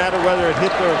goaltend. Doesn't matter whether it hit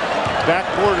the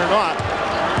backboard or not.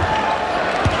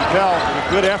 Chappelle, with a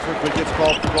good effort, but gets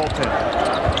called for goaltend.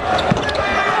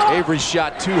 Avery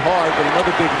shot too hard, but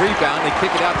another big rebound. They kick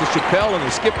it out to Chappelle, and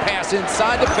the skip pass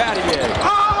inside to Battier.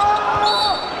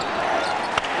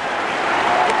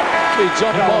 The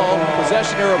jump ball.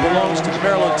 Possession error belongs to the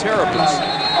Maryland Terrapins.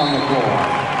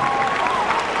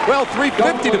 Well,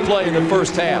 3:50 to play in the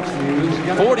first half.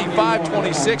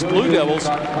 45-26 Blue Devils.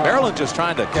 Maryland just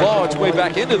trying to claw its way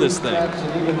back into this thing.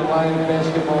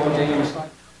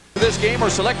 This game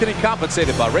are selected and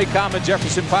compensated by Raycom and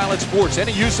Jefferson Pilot Sports.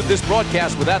 Any use of this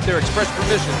broadcast without their express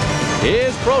permission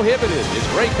is prohibited. It's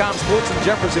Raycom Sports and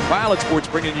Jefferson Pilot Sports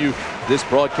bringing you this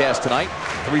broadcast tonight.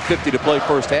 3:50 to play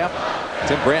first half.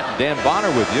 Tim Brandt and Dan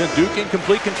Bonner with you. And Duke in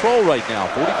complete control right now,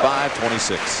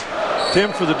 45-26.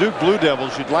 Tim, for the Duke Blue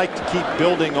Devils, you'd like to keep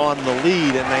building on the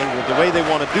lead, and the way they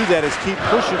want to do that is keep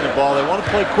pushing the ball. They want to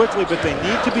play quickly, but they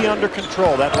need to be under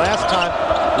control. That last time,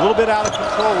 a little bit out of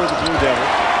control with the Blue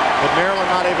Devils, but Maryland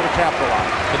not able to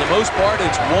capitalize. For the most part,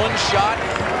 it's one shot,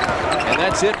 and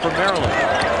that's it for Maryland.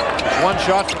 One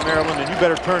shot from Maryland, and you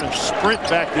better turn and sprint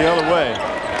back the other way.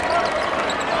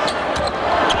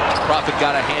 Profit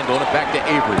got a hand on it, back to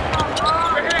Avery.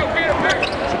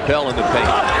 Chappelle in the paint.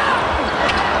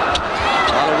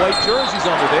 A lot of white jerseys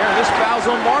under there, and this foul's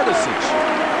on Marticic.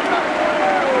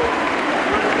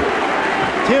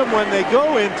 Tim, when they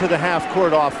go into the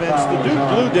half-court offense, the Duke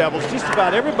Blue Devils, just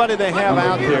about everybody they have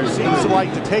out there seems to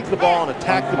like to take the ball and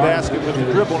attack the basket with the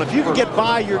dribble. And if you can get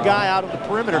by your guy out of the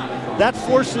perimeter, that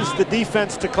forces the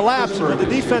defense to collapse. And when the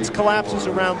defense collapses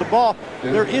around the ball,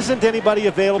 there isn't anybody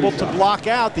available to block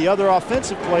out the other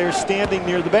offensive players standing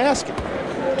near the basket.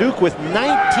 Duke with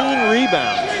 19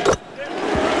 rebounds.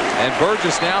 And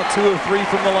Burgess now 2 of 3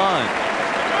 from the line.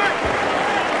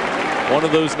 One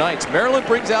of those nights. Maryland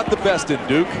brings out the best in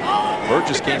Duke.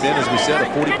 Burgess came in, as we said, a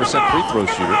 40% free throw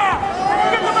shooter.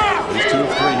 He's 2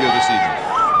 of 3 here this evening.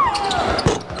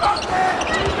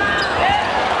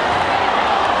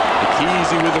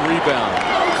 Easy with the rebound.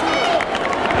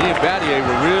 He and Battier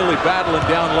were really battling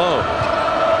down low.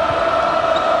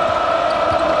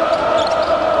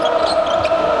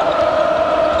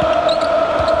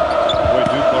 Boy,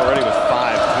 Duke already with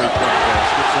 5 3-point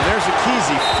baskets. And there's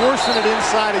Akizi forcing it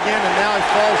inside again, and now he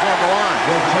falls on the line.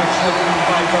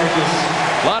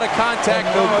 A lot of contact,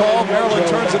 no call. Maryland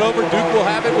turns it over. Duke will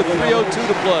have it with 3:02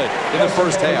 to play in the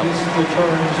first half.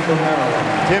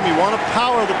 Tim, you want to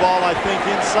power the ball, I think,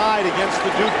 inside against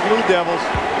the Duke Blue Devils.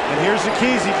 And here's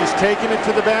Akizi just taking it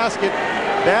to the basket.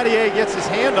 Battier gets his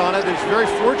hand on it. It's very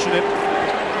fortunate.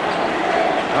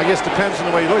 I guess depends on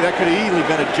the way you look. That could have easily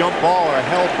been a jump ball or a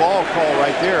held ball call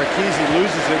right there. Akizi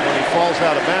loses it when he falls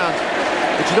out of bounds.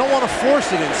 But you don't want to force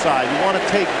it inside. You want to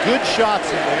take good shots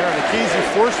in there. And Akizi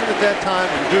forced it at that time.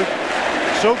 And Duke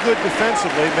so good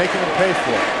defensively, making them pay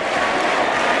for it.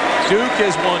 Duke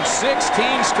has won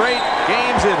 16 straight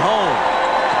games at home.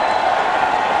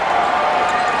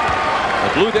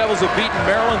 The Blue Devils have beaten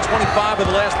Maryland 25 of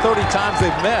the last 30 times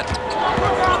they've met.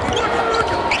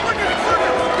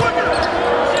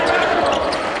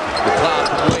 McLeod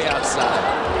from way outside.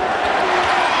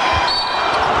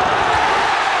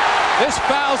 This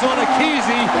foul's on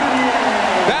Akizi.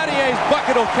 Battier's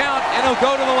bucket will count, and he'll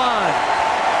go to the line.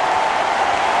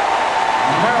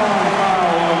 Maryland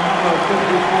foul on number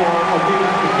 54,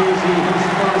 Akizi, his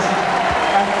first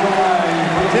at the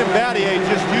line. Tim Battier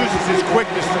just uses his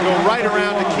quickness to go right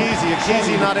around Akizi.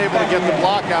 Akizi not able to get the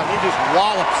block out. He just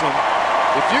wallops him.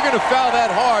 If you're going to foul that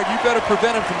hard, you better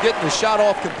prevent him from getting the shot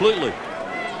off completely.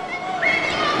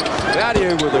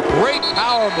 Battier with a great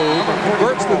power move and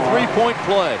converts the three-point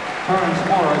play. Terrence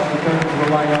Morris returns to the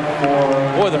lineup for...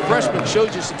 Boy, the freshman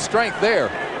showed you some strength there.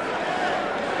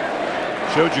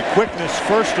 Showed you quickness,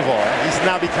 first of all. He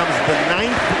now becomes the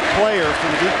 9th player for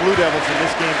the Duke Blue Devils in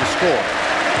this game to score.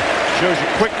 Shows you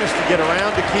quickness to get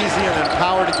around to Kesey and then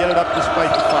power to get it up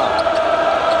despite the foul.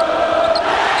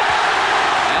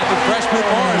 And the freshman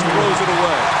Morris throws it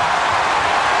away.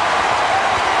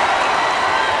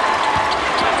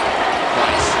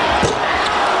 Price.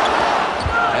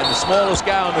 And the smallest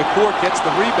guy on the court gets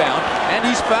the rebound, and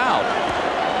he's fouled.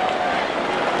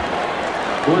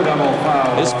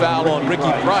 His foul on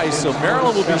Ricky Price, so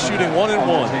Maryland will be shooting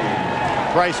 1-and-1.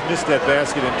 Price missed that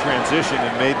basket in transition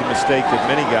and made the mistake that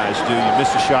many guys do. You miss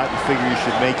a shot you figure you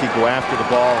should make, you go after the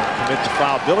ball and commit the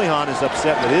foul. Billy Hahn is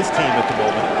upset with his team at the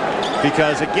moment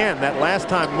because, again, that last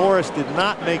time Morris did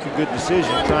not make a good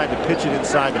decision trying to pitch it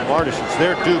inside to Martish. It's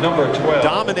their Duke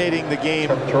dominating the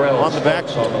game on the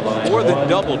backcourt. More than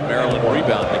doubled Maryland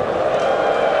rebounding.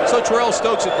 So Terrell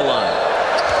Stokes at the line.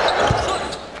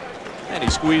 And he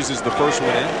squeezes the first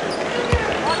one in.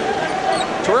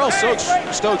 Terrell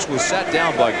Stokes was sat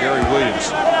down by Gary Williams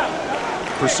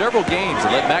for several games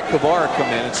and let Matt Kavara come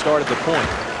in and start at the point.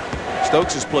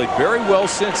 Stokes has played very well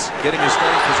since getting his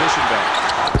starting position back.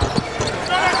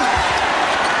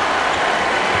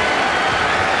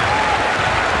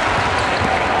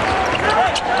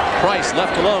 Price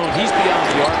left alone. He's beyond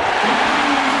the arc.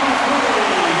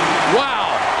 Wow.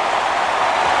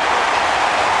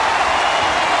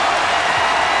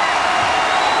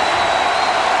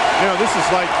 You know, this is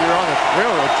like you're on the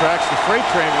railroad tracks. The freight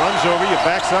train runs over you,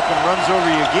 backs up, and runs over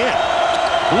you again.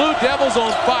 Blue Devils on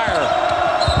fire.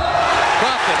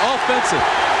 Profit, offensive.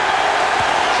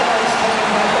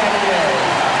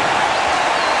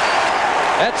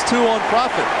 That's 2 on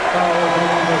Profit.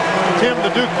 Tim,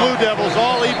 the Duke Blue Devils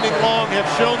all evening long have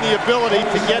shown the ability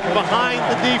to get behind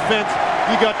the defense.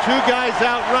 You got 2 guys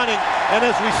out running, and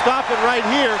as we stop it right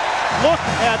here, look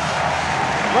at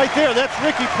right there, that's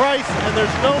Ricky Price, and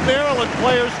there's no Maryland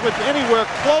players with anywhere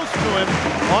close to him.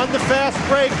 On the fast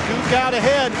break, Duke out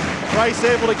ahead. Price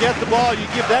able to get the ball. You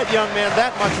give that young man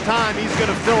that much time, he's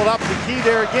going to fill it up. The key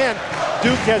there again,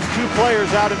 Duke has 2 players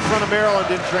out in front of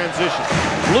Maryland in transition.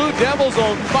 Blue Devils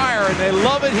on fire, and they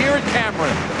love it here at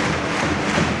Cameron.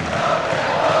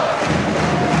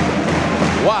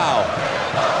 Wow.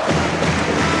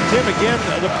 Tim, again,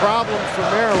 the problem for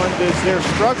Maryland is they're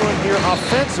struggling here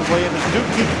offensively, and as Duke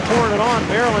keeps pouring it on,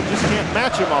 Maryland just can't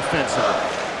match them offensively.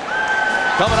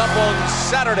 Coming up on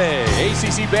Saturday,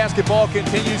 ACC basketball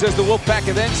continues as the Wolfpack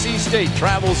of NC State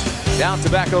travels down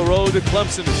Tobacco Road to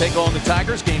Clemson to take on the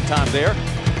Tigers. Game time there,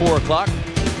 4 o'clock.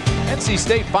 NC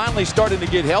State finally starting to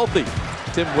get healthy.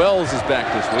 Tim Wells is back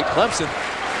this week. Clemson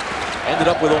ended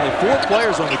up with only 4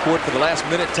 players on the court for the last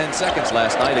minute 10 seconds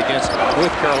last night against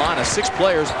North Carolina. 6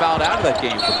 players fouled out of that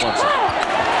game for Clemson.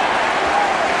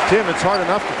 Tim, it's hard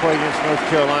enough to play against North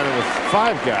Carolina with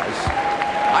 5 guys.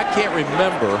 I can't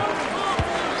remember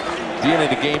being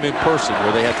in a game in person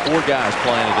where they had 4 guys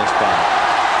playing against 5.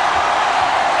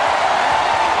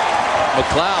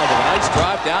 McLeod with a nice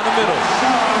drive down the middle.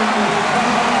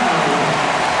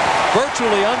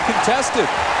 Virtually uncontested.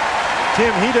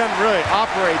 Tim, he doesn't really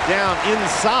operate down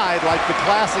inside like the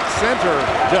classic center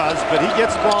does, but he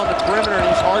gets the ball on the perimeter and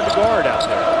he's hard to guard out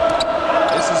there.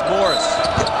 This is Morris.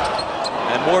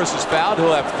 And Morris is fouled.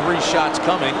 He'll have 3 shots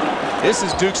coming. This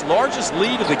is Duke's largest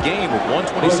lead of the game with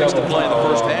 1:26 to play in the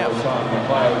first half.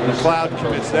 McLeod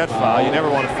commits that foul. You never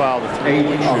want to foul the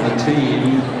 3-point 8 on the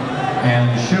team. And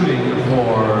shooting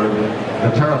for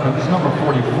the Terrapins, number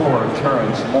 44,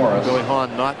 Terrence Morris. Billy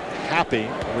Hahn not happy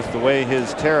with the way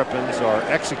his Terrapins are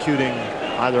executing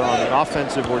either on the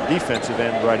offensive or defensive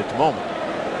end right at the moment.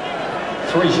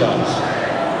 3 shots.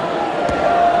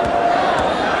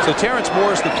 So Terrence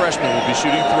Morris, the freshman, will be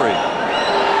shooting 3.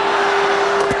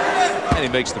 And he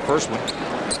makes the first one.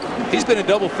 He's been in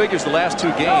double figures the last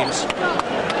 2 games.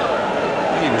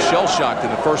 He was shell-shocked in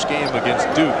the first game against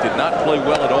Duke. Did not play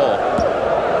well at all.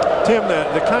 Tim,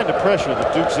 the kind of pressure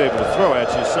that Duke's able to throw at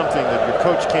you is something that your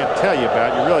coach can't tell you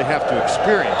about. You really have to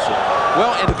experience it.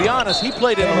 Well, and to be honest, he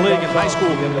played in a league in high school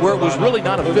where it was really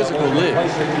not a physical league.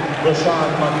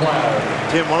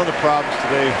 Tim, one of the problems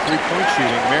today, three-point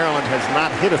shooting, Maryland has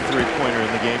not hit a three-pointer in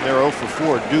the game. They're 0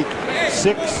 for 4. Duke,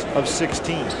 6 of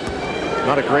 16.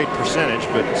 Not a great percentage,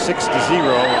 but 6 to 0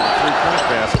 on three-point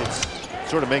baskets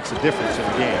sort of makes a difference in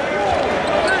the game.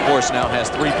 Morris now has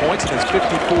 3 points and is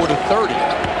 54 to 30.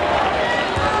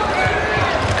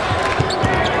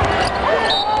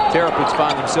 Terrapins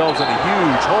find themselves in a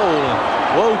huge hole, and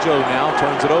Wojo now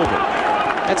turns it over.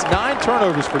 That's 9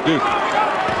 turnovers for Duke.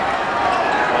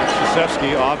 That's just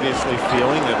Krzyzewski obviously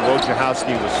feeling that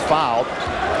Wojciechowski was fouled.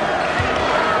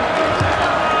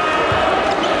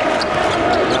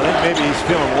 I think maybe he's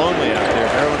feeling lonely out there.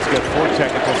 Maryland's got 4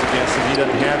 technicals against him. He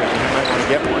doesn't have it. He might want to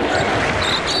get one.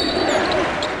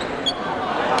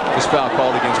 This foul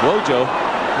called against Wojo.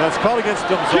 That's called against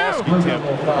Domzalski, Tim.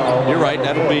 You're right.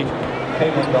 That'll be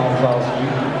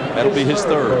his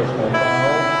third.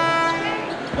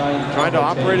 Trying to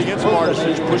operate against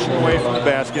Martisic, pushing away from the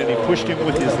basket, and he pushed him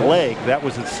with his leg. That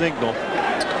was his signal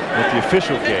that the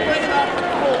official gave.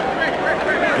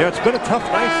 Yeah, it's been a tough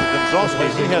night for Domzalski.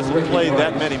 He hasn't played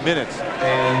that many minutes.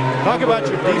 Talk about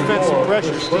your defensive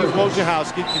pressure. Steve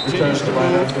Wojciechowski continues to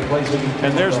move,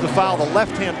 and there's the foul. The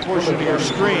left-hand portion of your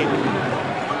screen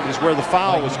is where the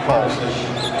foul was called.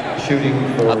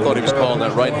 I thought he was calling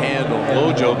that right hand on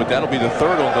Wojo, but that'll be the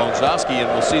third on Domzalski, and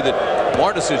we'll see that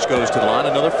Martisic goes to the line,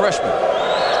 another freshman.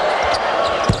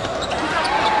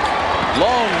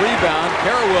 Long rebound.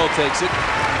 Carrawell takes it.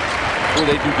 Well,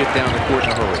 they do get down the court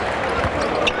in a hurry.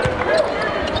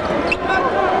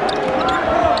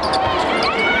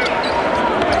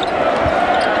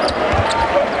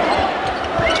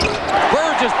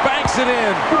 Burgess banks it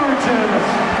in.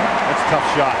 That's a tough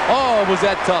shot. Oh, was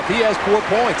that tough? He has 4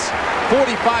 points.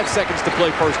 45 seconds to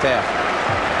play first half.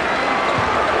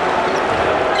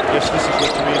 Yes, this is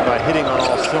what you mean by hitting on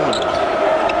all cylinders.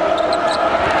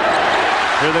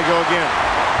 Here they go again.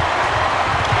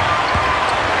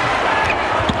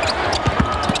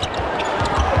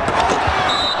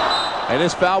 And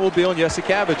this foul will be on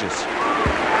Jasikevičius.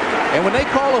 And when they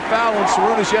call a foul on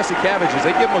Šarūnas Jasikevičius,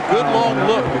 they give him a good long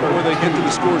look before they get to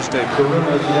the scores table.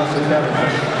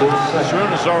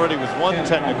 Šarūnas already with 1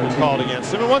 technical called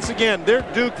against him. And once again, they're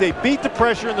Duke. They beat the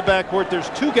pressure in the backcourt. There's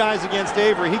 2 guys against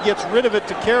Avery. He gets rid of it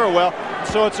to Carrawell.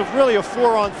 So it's really a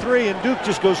 4-on-3, and Duke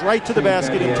just goes right to the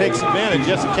basket and takes advantage.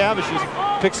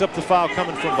 Jasikevičius picks up the foul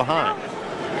coming from behind.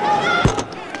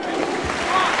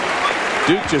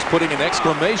 Duke just putting an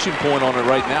exclamation point on it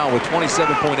right now with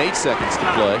 27.8 seconds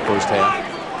to play first half.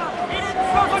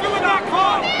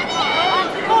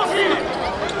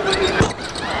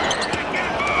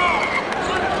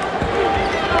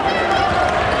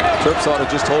 Terps ought to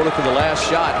just hold it for the last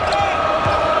shot.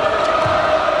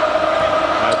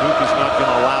 Duke is not going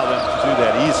to allow them to do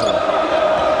that easily.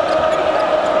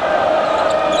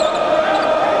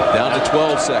 Down to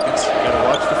 12 seconds. Got to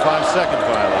watch the 5-second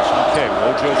violation. Okay,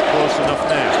 Wojo's close enough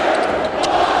now.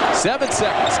 7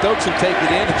 seconds. Stokes will take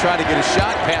it in and try to get a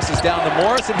shot. Passes down to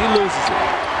Morris, and he loses it.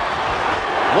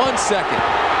 1 second.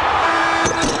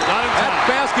 That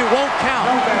basket won't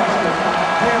count.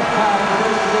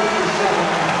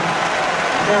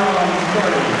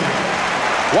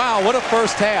 Wow, what a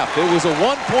first half. It was a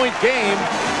 1-point game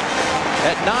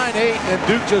at 9-8, and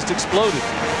Duke just exploded.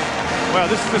 Well,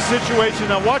 this is the situation.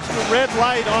 Now watch the red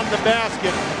light on the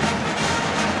basket.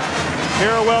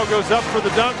 Carrawell goes up for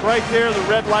the dunk right there. The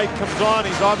red light comes on.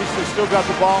 He's obviously still got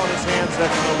the ball in his hands.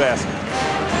 That's no basket.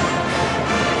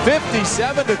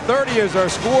 57-30 is our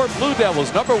score. Blue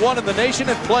Devils #1 in the nation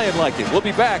and playing like it. We'll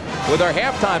be back with our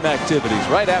halftime activities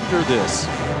right after this.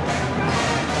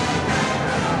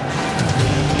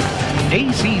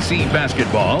 ACC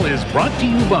Basketball is brought to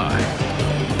you by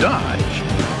Dodge,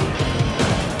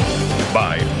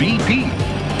 by BP,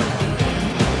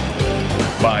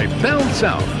 by Bell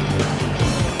South,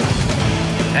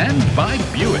 and by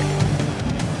Buick.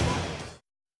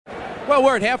 Well,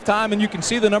 we're at halftime, and you can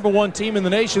see the #1 team in the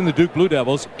nation, the Duke Blue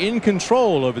Devils, in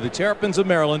control over the Terrapins of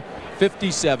Maryland,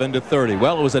 57-30.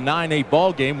 Well, it was a 9-8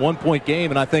 ball game, 1-point game,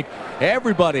 and I think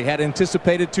everybody had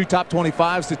anticipated 2 top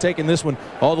 25s to taking this one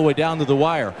all the way down to the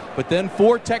wire. But then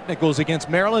 4 technicals against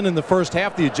Maryland in the first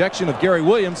half, the ejection of Gary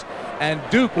Williams, and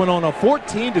Duke went on a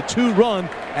 14-2 run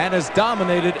and has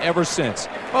dominated ever since.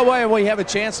 Well, while we have a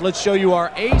chance, let's show you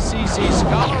our ACC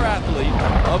Scholar Athlete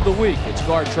of the Week. It's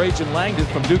guard Trajan Langdon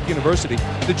from Duke University.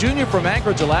 The junior from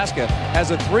Anchorage, Alaska,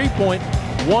 has a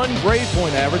 3.1 grade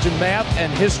point average in math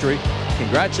and history.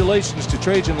 Congratulations to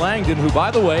Trajan Langdon, who,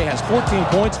 by the way, has 14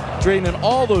 points, draining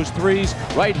all those threes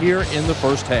right here in the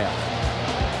first half.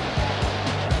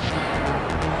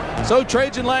 So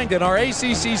Trajan Langdon, our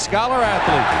ACC Scholar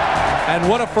Athlete. And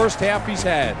what a first half he's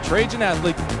had. Trajan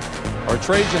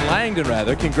Langdon,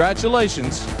 rather.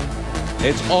 Congratulations.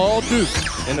 It's all Duke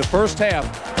in the first half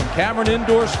from Cameron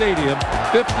Indoor Stadium.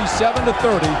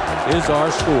 57-30 is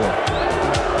our score.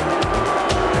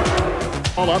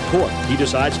 All up court. He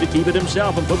decides to keep it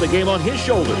himself and put the game on his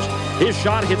shoulders. His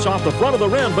shot hits off the front of the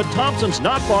rim, but Thompson's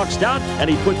not boxed out, and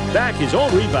he puts back his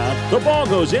own rebound. The ball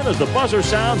goes in as the buzzer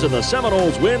sounds, and the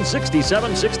Seminoles win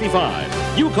 67-65.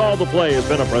 You Call the Play has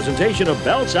been a presentation of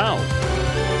Bell South.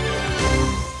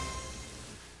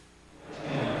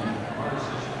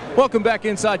 Welcome back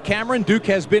inside Cameron. Duke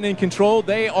has been in control.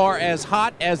 They are as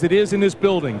hot as it is in this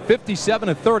building.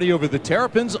 57-30 over the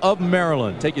Terrapins of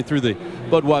Maryland. Take you through the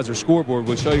Budweiser scoreboard.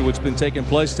 We'll show you what's been taking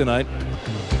place tonight.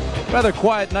 Rather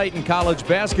quiet night in college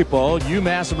basketball.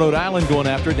 UMass and Rhode Island going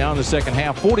after it down in the second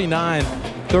half.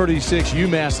 49-36.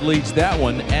 UMass leads that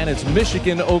one. And it's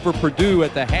Michigan over Purdue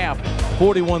at the half.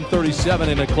 41-37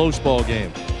 in a close ball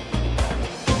game.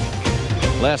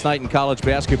 Last night in college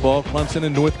basketball, Clemson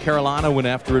and North Carolina went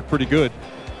after it pretty good.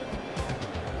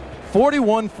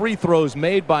 41 free throws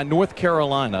made by North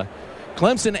Carolina.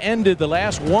 Clemson ended the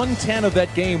last 110 of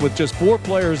that game with just 4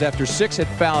 players after 6 had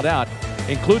fouled out,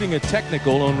 including a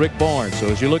technical on Rick Barnes. So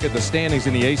as you look at the standings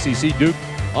in the ACC, Duke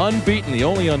unbeaten, the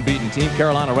only unbeaten team.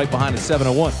 Carolina right behind at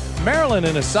 7-1. Maryland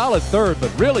in a solid third, but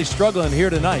really struggling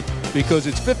here tonight because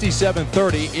it's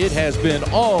 57-30. It has been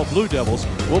all Blue Devils.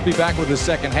 We'll be back with the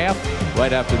second half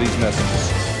right after these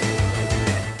messages.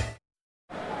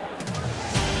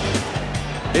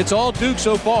 It's all Duke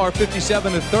so far,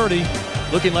 57-30.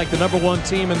 Looking like the #1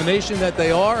 team in the nation that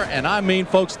they are. And I mean,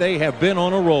 folks, they have been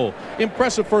on a roll.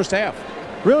 Impressive first half.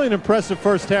 Really an impressive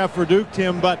first half for Duke,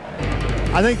 Tim, but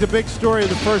I think the big story of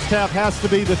the first half has to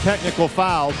be the technical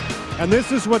fouls. And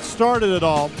this is what started it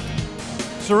all.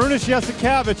 Sarunas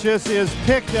Jasikevičius is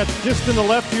picked at just in the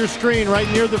left of your screen, right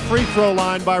near the free throw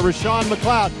line by Rashawn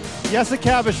McLeod.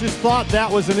 Jasikevičius thought that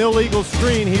was an illegal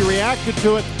screen. He reacted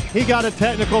to it. He got a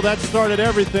technical. That started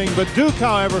everything. But Duke,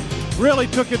 however, really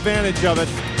took advantage of it.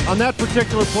 On that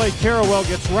particular play, Carrawell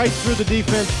gets right through the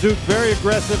defense. Duke very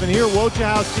aggressive. And here,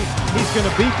 Wojciechowski, he's going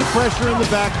to beat the pressure in the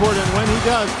backcourt. And when he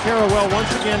does, Carrawell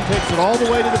once again takes it all the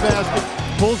way to the basket.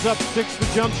 Pulls up, sticks the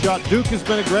jump shot. Duke has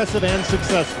been aggressive and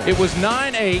successful. It was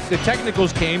 9-8. The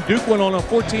technicals came. Duke went on a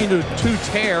 14-2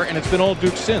 tear, and it's been all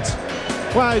Duke since.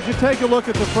 Well, as you take a look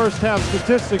at the first half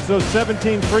statistics, those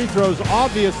 17 free throws,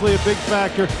 obviously a big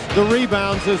factor. The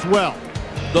rebounds as well.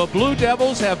 The Blue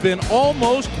Devils have been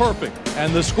almost perfect,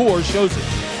 and the score shows it.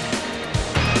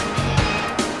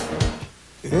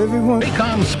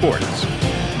 Raycom Sports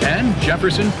and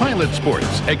Jefferson Pilot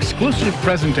Sports exclusive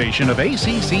presentation of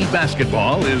ACC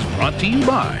basketball is brought to you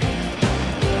by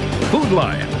Food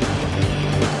Lion,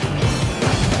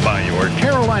 by your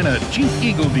Carolina Chief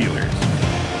Eagle dealers,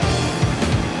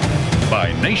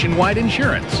 by Nationwide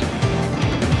Insurance,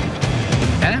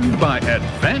 and by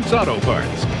Advance Auto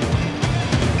Parts.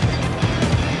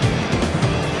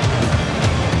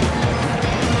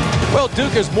 Well,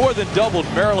 Duke has more than doubled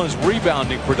Maryland's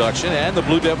rebounding production, and the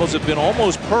Blue Devils have been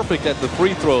almost perfect at the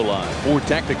free throw line. 4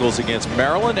 technicals against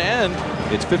Maryland, and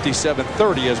it's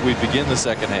 57-30 as we begin the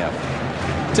second half.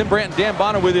 Tim Brandt and Dan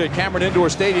Bonner with you at Cameron Indoor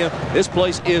Stadium. This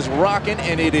place is rocking,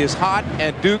 and it is hot,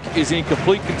 and Duke is in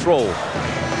complete control.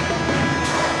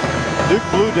 Duke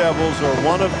Blue Devils are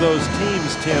one of those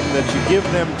teams, Tim, that you give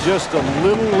them just a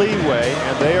little leeway,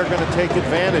 and they are going to take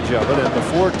advantage of it. And the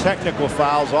 4 technical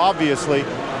fouls, obviously,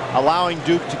 allowing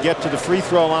Duke to get to the free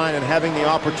throw line and having the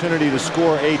opportunity to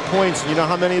score 8 points. You know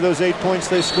how many of those 8 points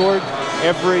they scored?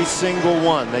 Every single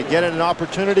one. They get an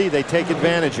opportunity, they take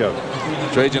advantage of it.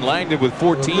 Trajan Langdon with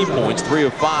 14 points, 3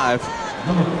 of 5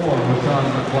 from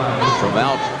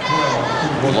out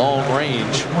long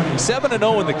range.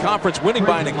 7-0 in the conference, winning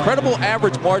by an incredible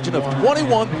average margin of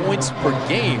 21 points per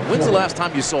game. When's the last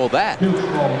time you saw that?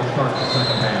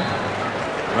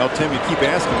 Well, Tim, you keep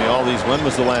asking me all these when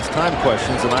was the last time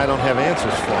questions, and I don't have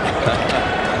answers for you.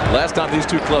 Last time these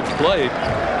two clubs played,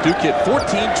 Duke hit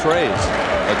 14 trays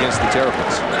against the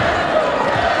Terrapins.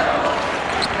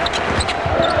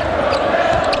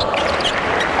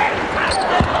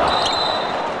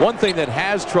 One thing that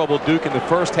has troubled Duke in the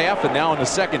first half and now in the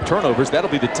second turnovers, that'll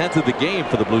be the 10th of the game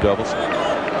for the Blue Devils.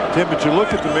 Tim, but you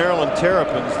look at the Maryland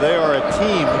Terrapins, they are a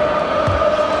team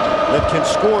that can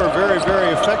score very,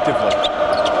 very effectively.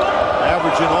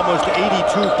 Averaging almost 82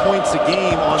 points a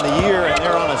game on the year, and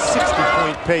they're on a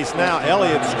 60-point pace now.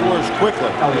 Elliott scores quickly.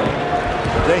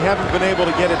 But they haven't been able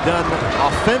to get it done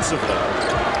offensively.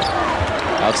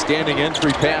 Outstanding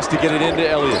entry pass to get it into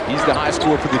Elliott. He's the high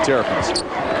scorer for the Terrapins.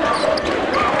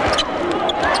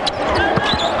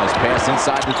 Nice pass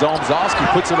inside to Domzalski,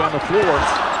 puts it on the floor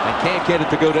and can't get it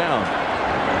to go down.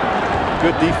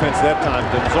 Good defense that time.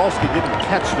 Domzalski didn't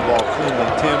catch the ball cleanly,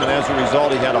 Tim, and as a result,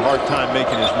 he had a hard time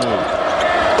making his move.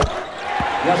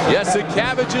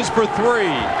 Jasikevičius for 3.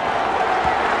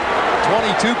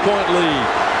 22-point lead.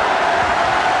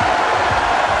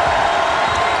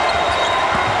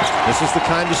 This is the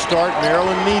kind of start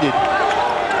Maryland needed.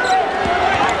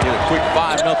 Get a quick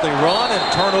 5-0 run and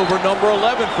turnover number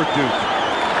 11 for Duke.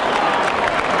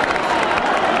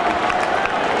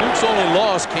 Duke's only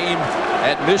loss came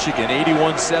at Michigan,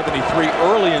 81-73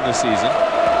 early in the season.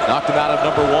 Knocked him out of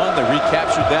number 1. They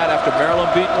recaptured that after Maryland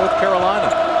beat North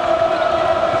Carolina.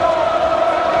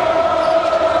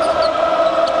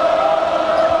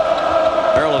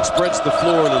 Maryland spreads the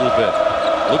floor a little bit.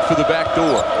 Look for the back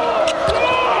door.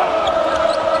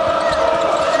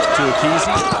 To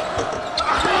Ekezie.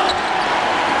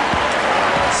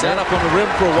 Sat up on the rim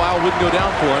for a while, wouldn't go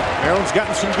down for him. Maryland's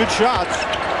gotten some good shots.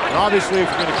 And obviously, if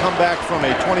you're going to come back from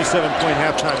a 27-point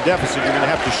halftime deficit, you're going to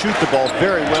have to shoot the ball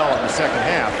very well in the second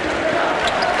half.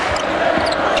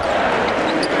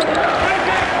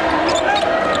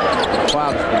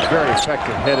 McLeod has been very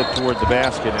effective headed toward the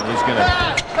basket, and he's going to...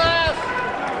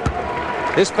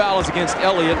 His foul is against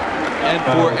Elliott, and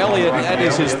for Elliott, that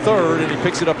is his third, and he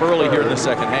picks it up early here in the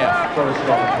second half.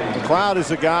 McLeod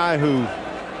is a guy who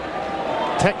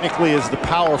technically is the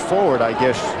power forward, I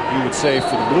guess you would say,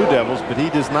 for the Blue Devils, but he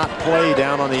does not play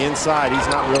down on the inside. He's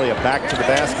not really a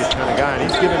back-to-the-basket kind of guy, and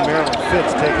he's giving Maryland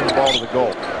fits taking the ball to the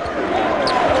goal.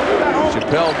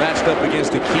 Chappelle matched up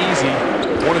against Ekezie,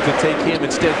 wanted to take him,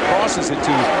 instead crosses it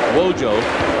to Wojo.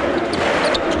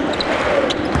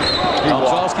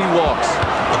 Tomzowski walks.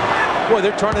 Boy,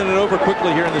 they're turning it over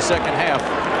quickly here in the second half.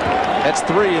 That's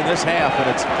 3 in this half, and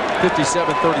it's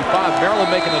 57-35. Maryland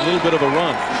making a little bit of a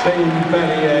run.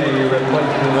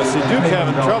 Well, see, Duke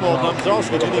having trouble.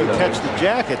 Tomzowski didn't even catch the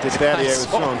jacket that Battier was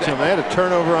throwing to him. They had a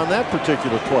turnover on that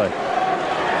particular play.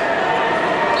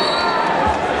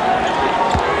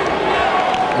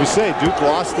 We say Duke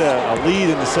lost a lead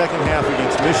in the second half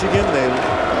against Michigan. They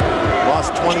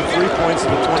lost 23 points to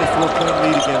a 24-point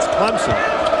lead against Clemson.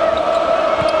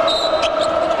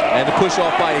 And the push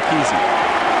off by Ekezie.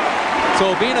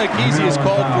 So Obinna Ekezie is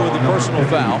called for the personal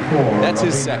foul. That's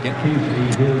his second.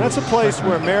 That's a place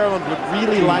where Maryland would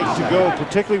really like to go,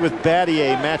 particularly with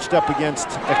Battier matched up against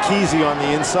Ekezie on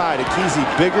the inside. Ekezie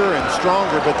bigger and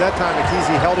stronger, but that time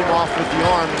Ekezie held him off with the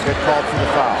arm and got called for the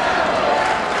foul.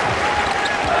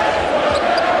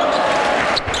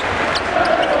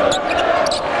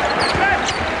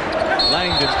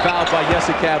 Langdon fouled by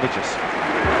Yesikavicius.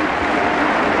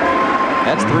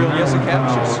 That's 3 on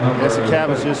Yesikavicius.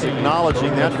 Yesikavicius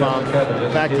acknowledging that foul.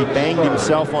 In fact, he banged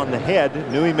himself on the head,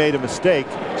 knew he made a mistake.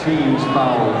 Team's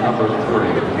foul number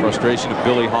 3. Frustration of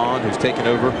Billy Hahn, who's taken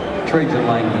over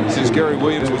since Gary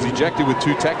Williams was ejected with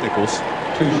 2 technicals.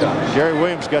 2 shots. Gary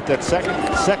Williams got that second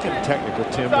technical,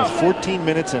 Tim, with 14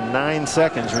 minutes and 9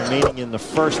 seconds remaining in the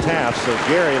first half. So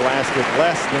Gary lasted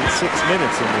less than 6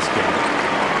 minutes in this game.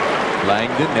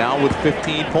 Langdon now with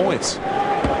 15 points.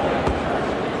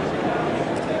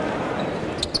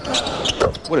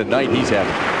 What a night he's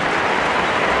having.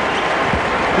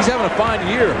 He's having a fine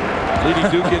year, leading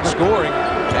Duke in scoring,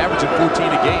 averaging 14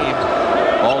 a game.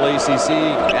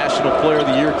 All-ACC National Player of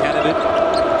the Year candidate.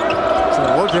 So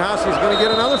Wojciechowski's going to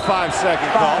get another 5-second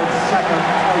call. 5-second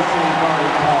icing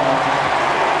call.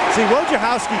 See,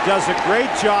 Wojciechowski does a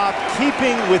great job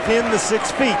keeping within the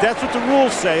 6 feet. That's what the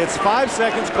rules say. It's 5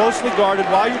 seconds closely guarded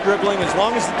while you're dribbling, as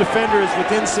long as the defender is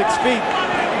within 6 feet.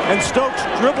 And Stokes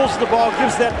dribbles the ball,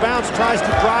 gives that bounce, tries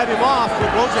to drive him off,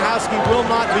 but Wojciechowski will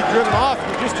not be driven off.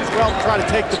 You just as well try to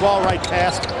take the ball right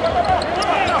past him.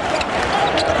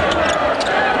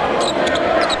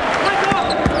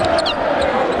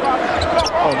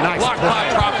 Oh, nice Blocked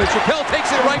by Profit. Chappelle takes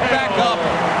it right back up.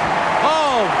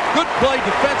 Oh, good play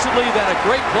defensively, then a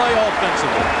great play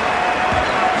offensively.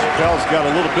 Chappelle's got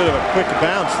a little bit of a quick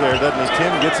bounce there, doesn't he,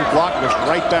 Tim? Gets it blocked, goes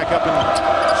right back up and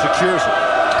secures it.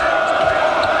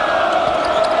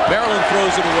 Maryland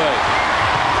throws it away.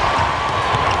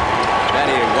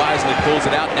 Battier wisely pulls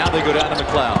it out. Now they go down to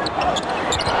McLeod.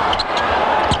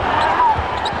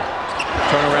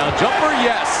 Turnaround jumper,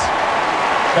 yes.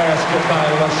 Basket by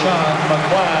LaShawn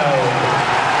McLeod.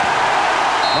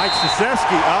 Mike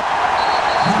Krzyzewski up.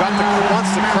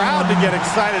 Wants the crowd to get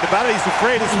excited about it. He's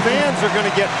afraid his fans are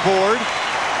going to get bored.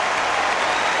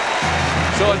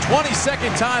 So a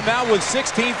 20-second timeout with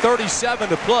 16:37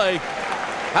 to play.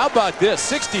 How about this?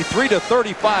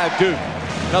 63-35 Duke.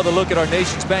 Another look at our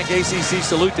Nations Bank ACC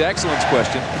Salute to Excellence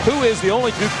question. Who is the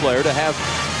only Duke player to have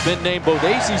been named both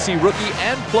ACC Rookie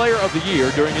and Player of the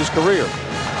Year during his career?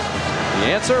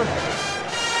 The answer?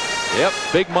 Yep,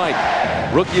 Big Mike.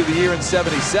 Rookie of the Year in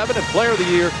 '77 and Player of the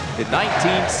Year in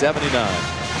 1979.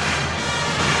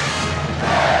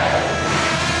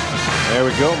 There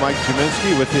we go, Mike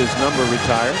Gminski with his number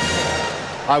retired.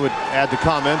 I would add the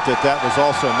comment that that was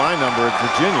also my number at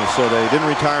Virginia, so they didn't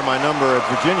retire my number at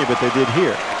Virginia, but they did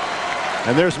here.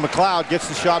 And there's McLeod, gets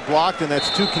the shot blocked, and that's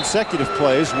 2 consecutive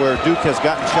plays where Duke has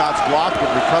gotten shots blocked, but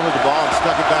recovered the ball and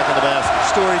stuck it back in the basket.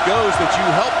 Story goes that you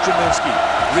helped Gminski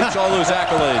reach all those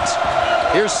accolades.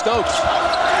 Here's Stokes.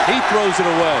 He throws it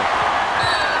away.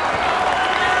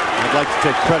 I'd like to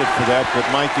take credit for that, but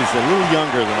Mike is a little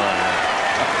younger than I am.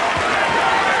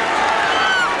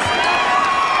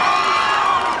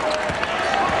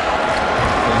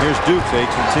 And here's Duke. They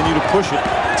continue to push it.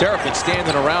 Terrapin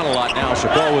standing around a lot now.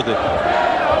 Chabot with it.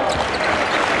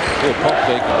 Little pump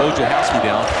fake. Wojciechowski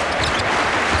down.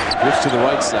 Drifts to the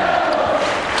right side.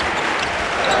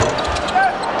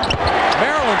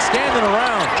 Maryland standing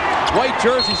around. White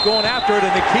jerseys going after it,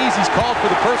 and Nikisi's called for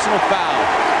the personal foul.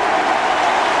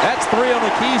 That's 3 on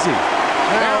Nikisi.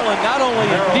 Maryland not only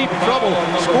in deep trouble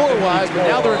score-wise, but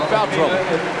now they're in foul trouble.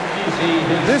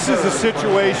 This is a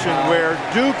situation where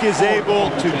Duke is able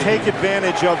to take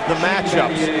advantage of the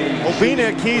matchups.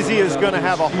 Obinna Ekezie is going to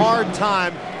have a hard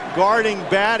time guarding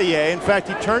Battier. In fact,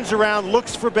 he turns around,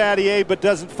 looks for Battier, but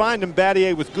doesn't find him.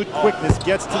 Battier with good quickness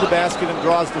gets to the basket and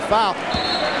draws the foul.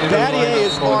 Battier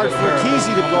is hard for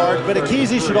Ekezie to guard, but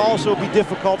Ekezie should also be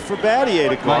difficult for Battier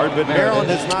to guard, but Maryland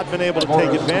has not been able to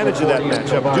take advantage of that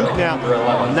matchup. Duke now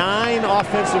 9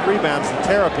 offensive rebounds, the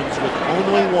Terrapins with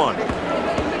only 1.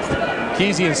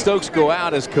 Ekezie and Stokes go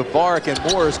out as Kavarik and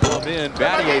Morris come in.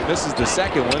 Battier misses the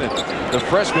second one, and the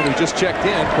freshman who just checked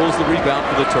in pulls the rebound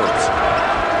for the Terps.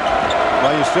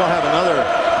 Well, you still have another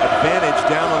advantage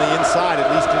down on the inside, at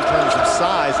least in terms of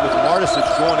size, with Martisic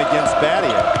going against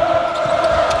Battier.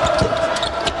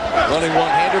 Running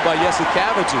one-hander by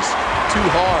Jasikevičius. Too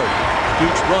hard.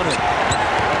 Duke's running.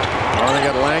 Oh, they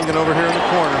got Langdon over here in the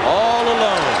corner. All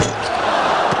alone.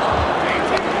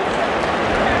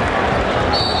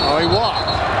 Oh, he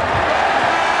walked.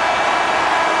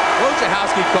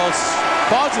 Wojciechowski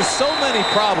causes so many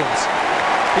problems.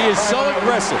 He is so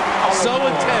aggressive, so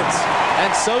intense,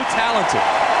 and so talented.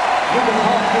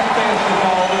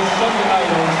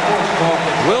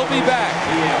 We'll be back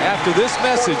after this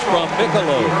message from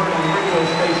Michelob.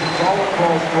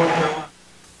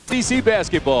 DC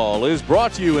Basketball is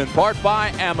brought to you in part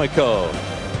by Amoco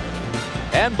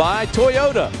and by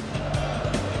Toyota.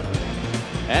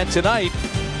 And tonight,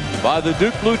 by the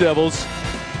Duke Blue Devils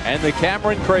and the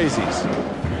Cameron Crazies.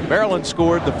 Maryland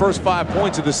scored the first 5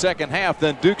 points of the second half,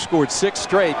 then Duke scored 6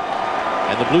 straight,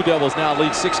 and the Blue Devils now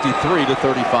lead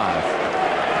 63-35.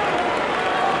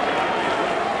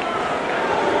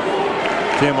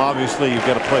 Tim, obviously you've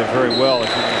got to play very well if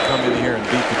you're going to come in here and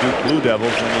beat the Duke Blue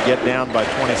Devils. When you get down by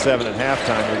 27 at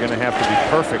halftime, you're going to have to be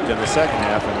perfect in the second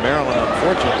half, and Maryland,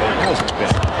 unfortunately, hasn't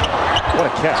been. What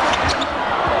a catch.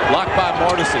 Blocked by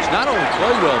Martisic. Not only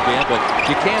play well, Dan, but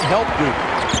you can't help Duke.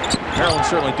 Maryland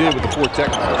certainly did with the 4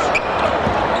 technicals.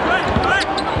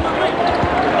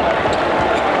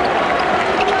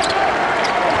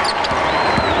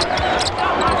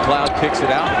 McLeod kicks it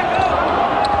out.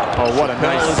 Oh, what a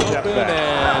nice step back.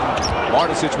 And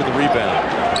Martisic with the rebound.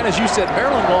 And as you said,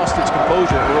 Maryland lost its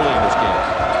composure early in this game.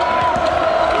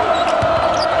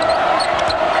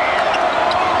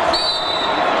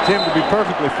 Tim, to be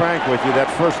perfectly frank with you, that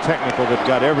first technical that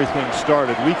got everything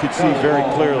started, we could see very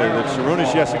clearly that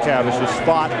Sarunas Jasikevičius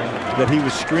thought that he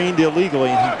was screened illegally,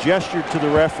 and he gestured to the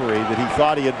referee that he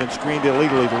thought he had been screened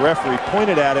illegally. The referee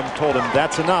pointed at him, told him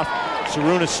that's enough.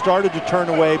 Sarunas started to turn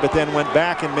away, but then went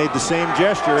back and made the same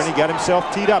gesture, and he got himself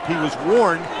teed up. He was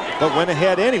warned, but went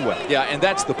ahead anyway. Yeah, and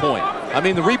that's the point. I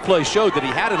mean, the replay showed that he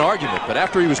had an argument, but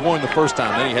after he was warned the first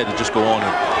time, then he had to just go on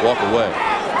and walk away.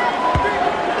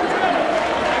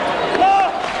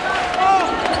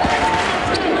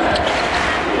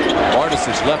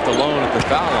 Martisic left alone at the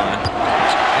foul line,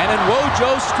 and then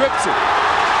Wojo strips it.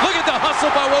 Look at the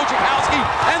hustle by Wojciechowski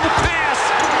and the pass.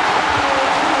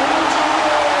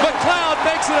 McLeod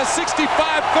makes it a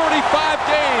 65-35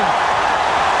 game.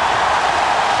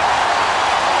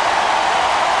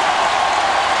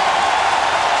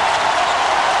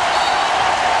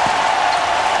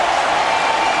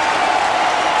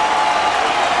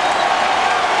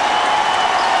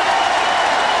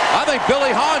 I think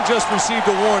Billy Hahn just received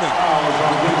a warning.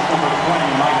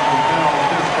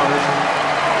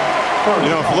 You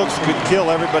know, if looks could kill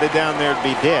everybody down there, it'd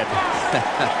be dead.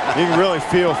 You can really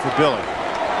feel for Billy.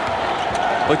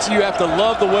 But you have to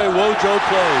love the way Wojo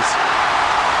plays.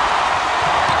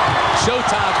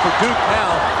 Showtime for Duke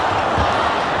now.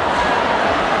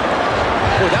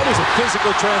 Boy, that was a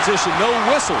physical transition. No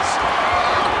whistles.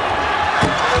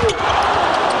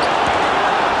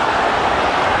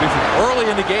 Early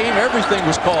in the game, everything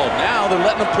was called. Now they're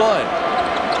letting them play.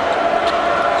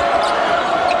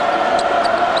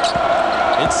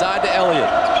 Inside to Elliott.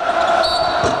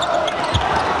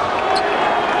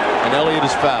 And Elliott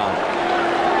is fouled.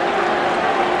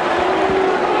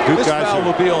 This foul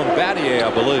will be on Battier, I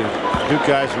believe. Duke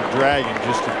guys are dragging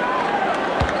just to...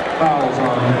 Fouls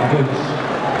on Duke.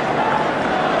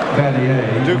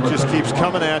 Duke just keeps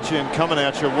coming at you and coming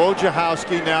at you.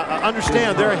 Wojciechowski, now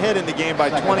understand they're ahead in the game by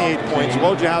 28 points.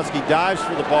 Wojciechowski dives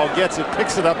for the ball, gets it,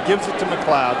 picks it up, gives it to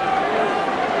McLeod.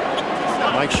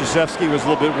 Mike Krzyzewski was a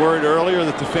little bit worried earlier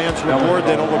that the fans were bored.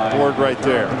 They don't look bored right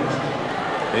there.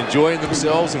 Enjoying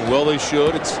themselves, and well they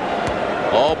should. It's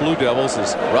all Blue Devils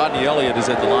as Rodney Elliott is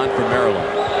at the line for Maryland.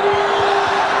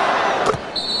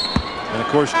 And of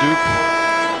course Duke,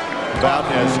 about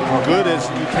as good as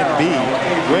you can be,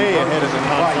 way ahead in the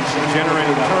conference in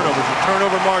generating turnovers. The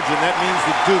turnover margin, that means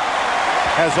that Duke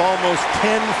has almost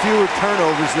 10 fewer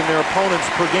turnovers than their opponents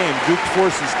per game. Duke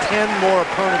forces 10 more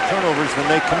opponent turnovers than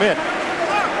they commit.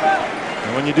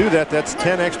 And when you do that, that's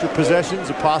 10 extra possessions,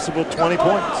 a possible 20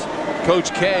 points.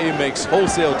 Coach K makes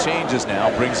wholesale changes now,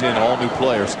 brings in all new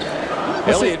players.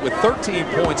 Elliott with 13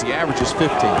 points, he averages 15.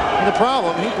 And the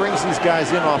problem, he brings these guys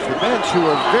in off the bench who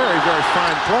are very, very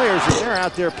fine players, and they're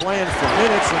out there playing for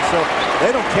minutes, and so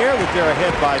they don't care that they're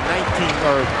ahead by 19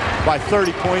 or by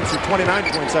 30 points or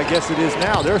 29 points, I guess it is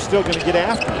now. They're still going to get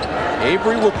after it.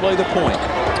 Avery will play the point.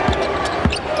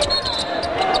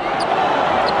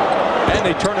 And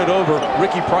they turn it over.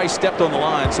 Ricky Price stepped on the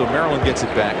line, so Maryland gets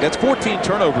it back. That's 14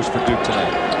 turnovers for Duke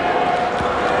tonight.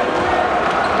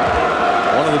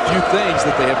 One of the few things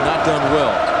that they have not done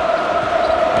well.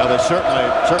 Now, they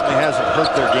certainly hasn't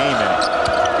hurt their game any.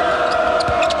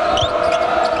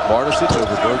 Bartosic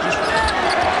over Burgess.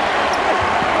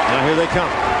 Now here they come.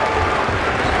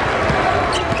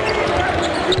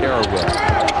 Carrawell.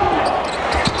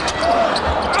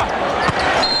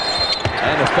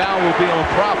 And the foul will be on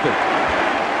Profit.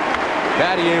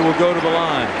 Battier will go to the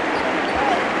line.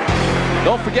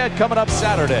 Don't forget, coming up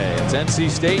Saturday, it's NC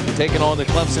State taking on the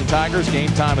Clemson Tigers. Game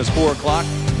time is 4 o'clock.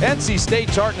 NC State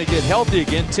starting to get healthy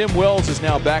again. Tim Wells is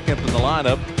now back up in the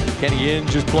lineup. Kenny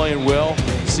Inge is playing well.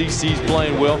 CC's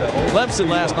playing well. Clemson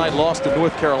last night lost to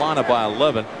North Carolina by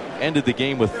 11. Ended the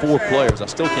game with 4 players. I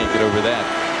still can't get over that.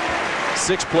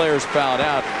 6 players fouled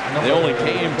out. They only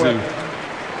came to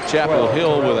Chapel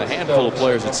Hill with a handful of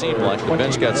players, it seemed like. The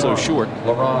bench got so short.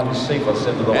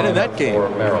 And in that game,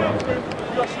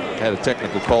 had a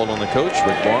technical call on the coach,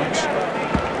 Rick Barnes.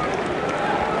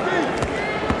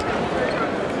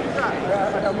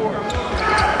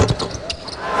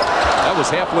 That was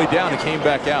halfway down and came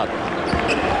back out.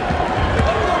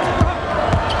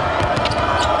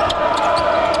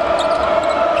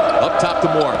 Up top to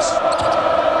Morris.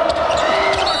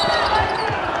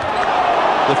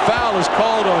 The foul is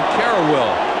called on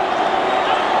Carrawell.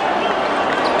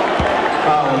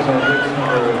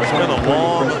 It's been a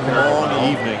long, long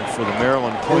evening for the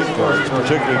Maryland point guards,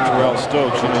 particularly Terrell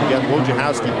Stokes. You know, you got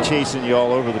Wojciechowski chasing you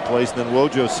all over the place, and then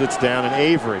Wojo sits down, and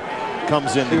Avery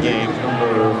comes in the game.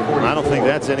 And I don't think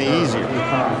that's any easier.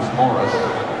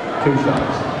 2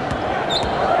 shots.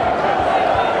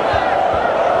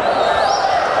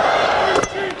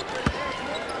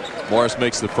 Morris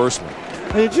makes the first one.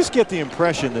 And you just get the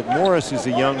impression that Morris is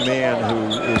a young man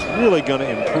who is really going to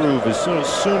improve as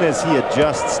soon as he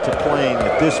adjusts to playing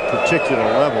at this particular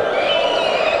level.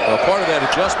 Well, part of that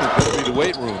adjustment will be the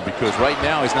weight room, because right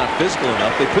now he's not physical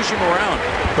enough. They push him around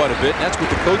quite a bit, and that's what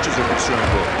the coaches are concerned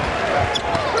with.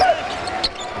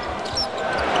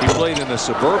 He played in a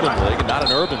suburban league and not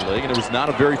an urban league, and it was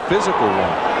not a very physical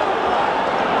one.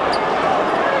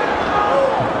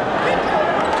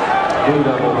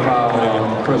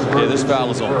 Yeah, this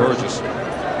foul is on Burgess.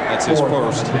 That's his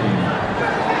first.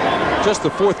 Just the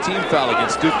 4th team foul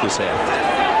against Duke this half.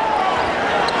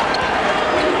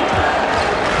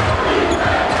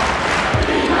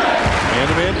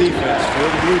 Man-to-man defense for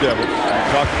the Blue Devils. We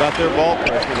talked about their ball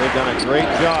pressure. They've done a great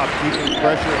job keeping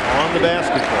pressure on the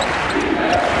basketball.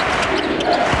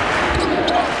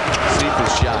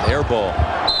 Cephas shot, air ball.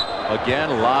 Again,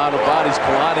 a lot of bodies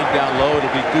colliding down low. It'll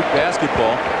be Duke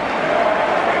basketball.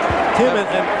 Tim, and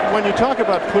when you talk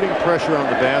about putting pressure on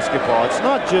the basketball, it's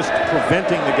not just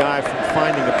preventing the guy from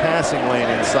finding a passing lane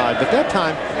inside, but that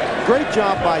time, great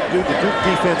job by Duke, the Duke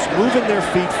defense, moving their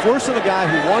feet, forcing a guy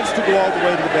who wants to go all the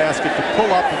way to the basket to pull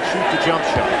up and shoot the jump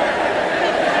shot.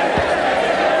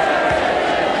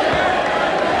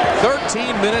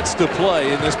 13 minutes to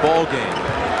play in this ball game,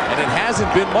 and it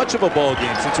hasn't been much of a ball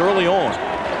game since early on.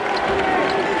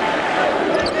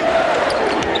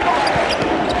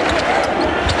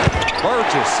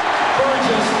 Burgess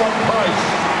from Price.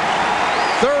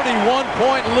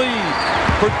 31-point lead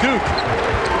for Duke.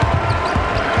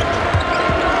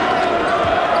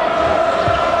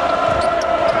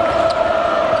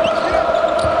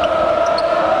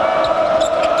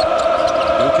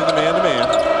 Duke in the man-to-man.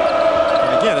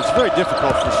 And again, it's very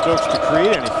difficult for Stokes to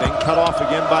create anything. Cut off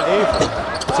again by Avery.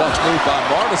 Tough move by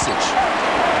Bartosic.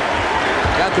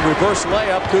 Got the reverse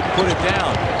layup, couldn't put it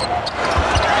down.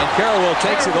 And Carrawell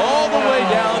takes it all the way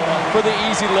down for the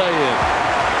easy lay-in.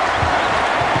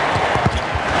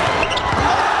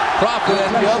 Profit at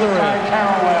the other end.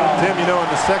 Tim, you know, in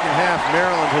the second half,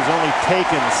 Maryland has only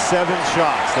taken 7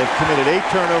 shots. They've committed 8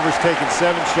 turnovers, taken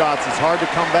 7 shots. It's hard to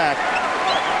come back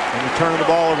when you're turning the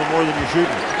ball over more than you're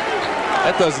shooting.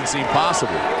 That doesn't seem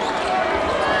possible.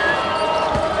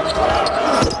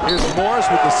 Here's Morris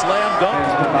with the slam dunk.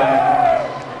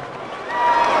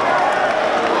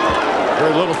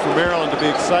 Very little for Maryland to be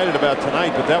excited about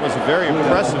tonight, but that was a very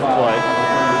impressive play.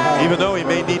 Even though he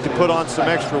may need to put on some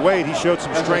extra weight, he showed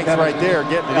some strength right there,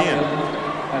 getting it in.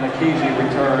 And Akizi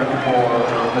return for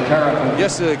the Terrapins.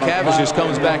 Yes, Cavicius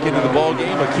comes back into the ball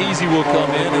game. Akizi will come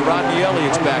in, and Rodney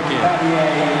Elliott's back in,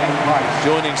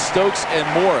 joining Stokes and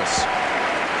Morris.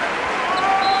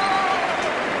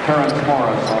 Terrence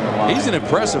Morris on the line. He's an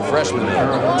impressive freshman.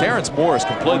 Terrence Morris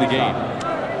can play the game.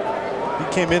 He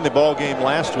came in the ball game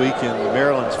last week in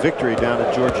Maryland's victory down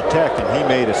at Georgia Tech, and he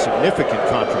made a significant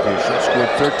contribution. Scored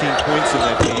 13 points in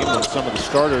that game when some of the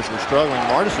starters were struggling.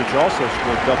 Martisic also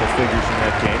scored double figures in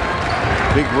that game.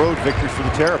 Big road victory for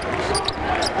the Terrapins.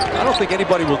 I don't think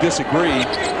anybody will disagree.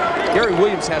 Gary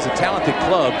Williams has a talented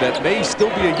club that may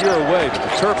still be a year away, but the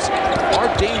Terps are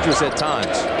dangerous at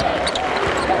times.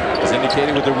 As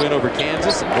indicated with their win over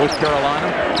Kansas and North Carolina.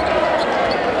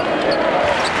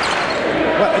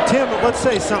 Well, Tim, let's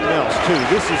say something else, too.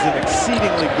 This is an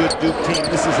exceedingly good Duke team.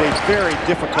 This is a very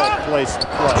difficult place to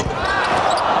play.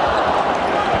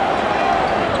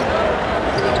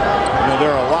 You know, there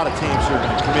are a lot of teams who are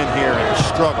going to come in here and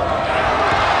struggle.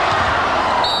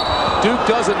 Duke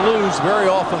doesn't lose very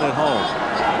often at home.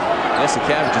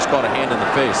 Cavich just caught a hand in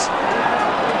the face.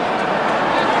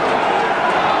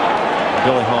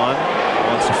 Billy Hahn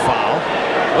wants a foul.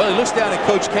 Well, he looks down at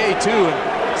Coach K, too,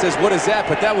 and says, what is that?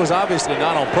 But that was obviously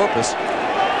not on purpose.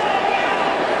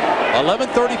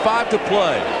 11:35 to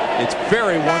play. It's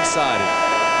very one-sided.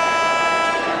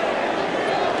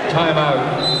 Timeout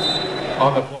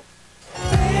on the floor.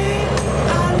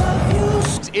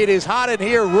 It is hot in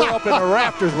here. We're up in the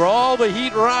rafters where all the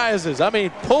heat rises. I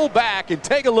mean, pull back and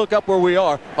take a look up where we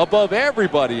are above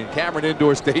everybody in Cameron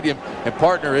Indoor Stadium. And,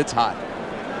 partner, it's hot.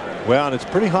 Well, and it's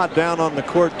pretty hot down on the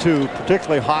court, too,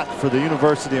 particularly hot for the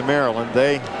University of Maryland.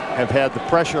 They have had the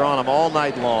pressure on them all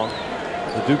night long.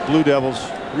 The Duke Blue Devils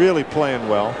really playing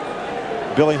well.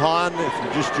 Billy Hahn, if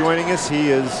you're just joining us, he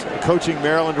is coaching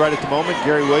Maryland right at the moment.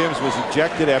 Gary Williams was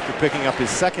ejected after picking up his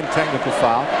second technical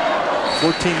foul.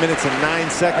 14 minutes and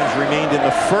 9 seconds remained in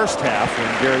the first half when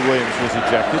Gary Williams was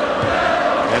ejected.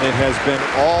 And it has been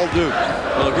all Duke.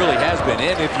 Well, it really has been.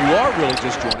 And if you are really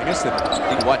just joining us, then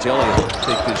you can watch Elliott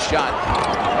take this shot.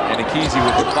 And Akizi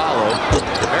with the follow.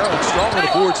 Maryland strong on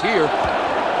the boards here.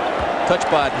 Touched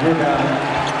by Duke.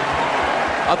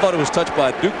 I thought it was touched by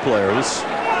a Duke player.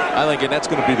 I think, and that's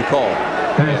going to be the call.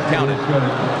 Count it.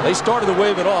 They started to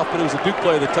wave it off, but it was a Duke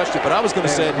player that touched it. But I was going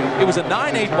to say it was a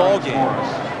 9-8 ball game.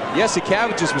 Yes,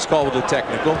 Cavicius was called with a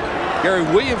technical. Gary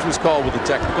Williams was called with a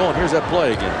technical, and here's that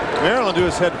play again. Maryland, who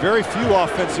has had very few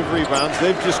offensive rebounds,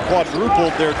 they've just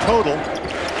quadrupled their total.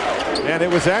 And it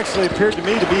was actually appeared to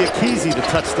me to be Akizi that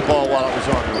touched the ball while it was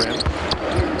on the rim.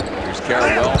 Here's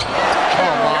Carrawell.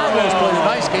 Carrawell's played a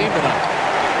nice game tonight.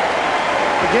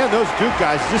 Again, those Duke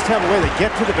guys just have a way. They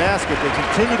get to the basket. They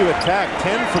continue to attack.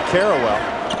 10 for Carrawell.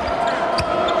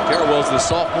 Carrawell's the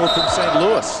sophomore from St.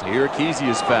 Louis. Here Akizi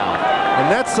is fouled. And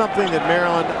that's something that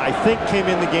Maryland, I think, came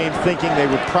in the game thinking they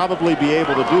would probably be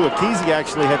able to do. Akizi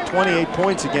actually had 28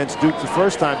 points against Duke the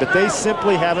first time, but they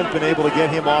simply haven't been able to get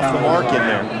him off the mark in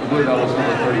there. Blue Devils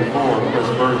number 34, Chris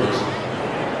Burgess.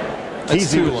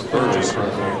 Akizi on Burgess. 6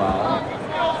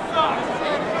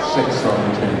 on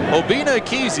the team. Obinna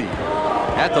Akizi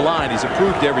at the line. He's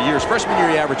improved every year. His freshman year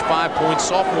he averaged 5 points.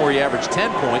 Sophomore he averaged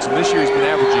 10 points. And this year he's been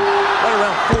averaging right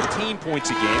around 14 points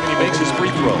a game. And he makes his free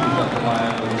throw.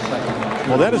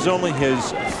 Well, that is only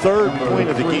his third point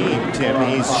of the game, Tim.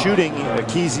 He's shooting.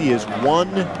 Akizi is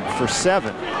 1 for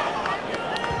 7.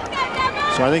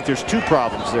 So I think there's 2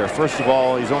 problems there. First of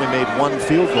all, he's only made 1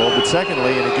 field goal. But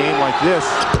secondly, in a game like this,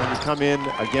 when you come in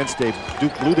against a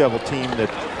Duke Blue Devil team that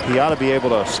he ought to be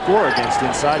able to score against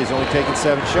inside, he's only taken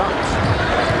 7 shots.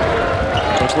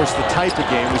 But of course, the type of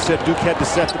game, we said Duke had to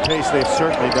set the pace. They've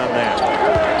certainly done that.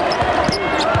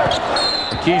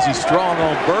 Akizi strong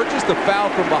on Burgess. The foul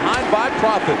from behind by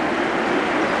Profit.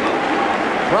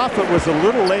 Profit was a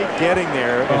little late getting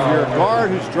there. If you're a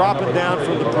guard who's dropping down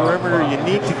from the perimeter, you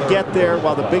need to get there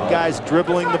while the big guy's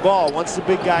dribbling the ball. Once the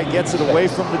big guy gets it away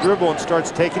from the dribble and starts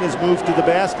taking his move to the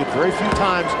basket, very few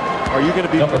times are you going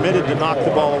to be permitted to knock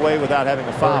the ball away without having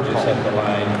a foul call. Set the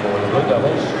line for the Blue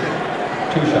Devils.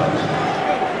 2 shots.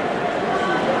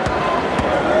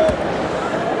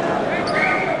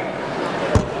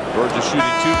 Burgess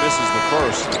shooting 2, misses the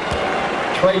first.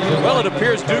 Well, it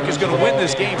appears Duke is going to win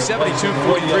this game.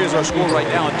 72-43 is our score right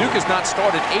now. And Duke has not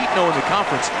started 8-0 in the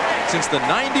conference since the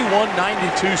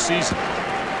 91-92 season.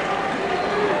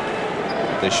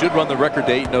 They should run the record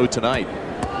to 8-0 tonight.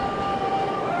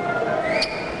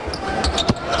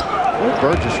 Well,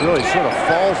 Burgess really sort of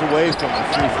falls away from the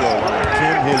free throw line.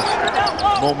 Tim, his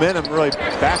momentum really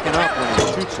backing up when he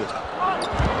shoots it.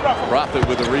 Profit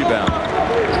with a rebound.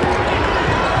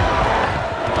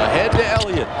 Ahead to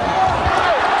Elliott.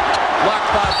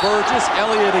 Blocked by Burgess.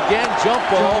 Elliott again, jump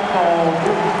ball.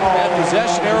 And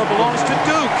possession error belongs to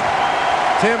Duke.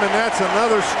 Tim, and that's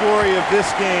another story of this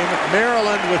game.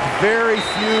 Maryland with very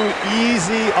few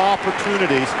easy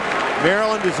opportunities.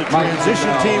 Maryland is a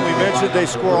transition team. We mentioned they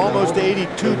score almost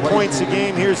 82 points a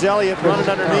game. Here's Elliott running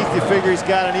underneath. You figure he's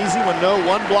got an easy one. No,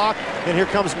 one block, and here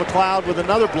comes McLeod with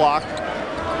another block.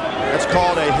 That's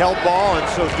called a held ball, and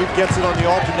so Duke gets it on the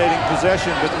alternating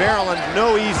possession. But Maryland,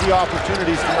 no easy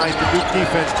opportunities tonight. The Duke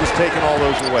defense just taking all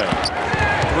those away.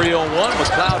 3-on-1,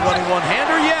 McLeod running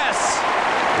one-hander, yes!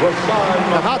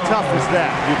 Now, how tough is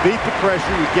that? You beat the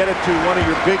pressure, you get it to one of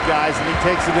your big guys, and he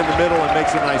takes it in the middle and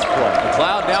makes a nice play.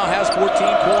 McLeod now has 14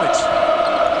 points.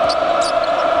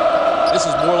 This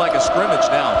is more like a scrimmage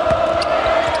now.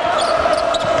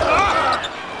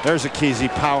 There's Akizi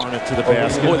powering it to the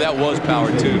basket. Boy, that was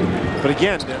power too. But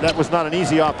again, that was not an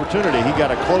easy opportunity. He got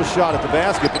a close shot at the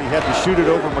basket, but he had to shoot it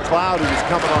over McLeod, who was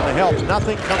coming on the help.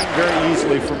 Nothing coming very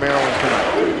easily for Maryland tonight.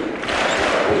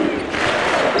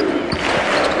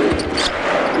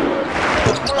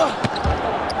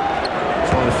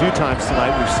 It's one of the few times tonight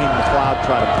we've seen McLeod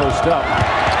try to post up.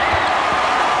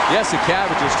 Yes, the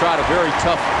Cabbages tried a very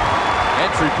tough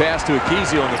entry pass to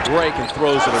Akizi on the break and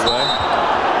throws it away.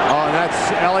 Oh, and that's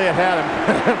Elliott had him.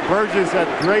 Burgess had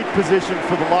great position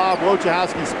for the lob.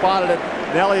 Wojciechowski spotted it,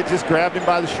 and Elliott just grabbed him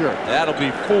by the shirt. That'll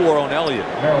be 4 on Elliott.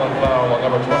 Maryland foul on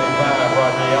number 25,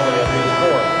 Rodney Elliott, his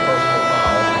 4th personal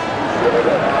foul.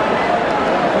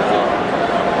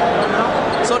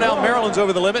 So now Maryland's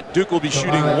over the limit. Duke will be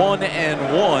shooting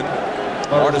 1-1.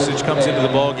 Artisich comes into the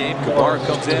ball game. Kabar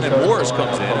comes in, and Morris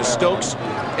comes in. And Stokes,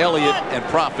 Elliott, and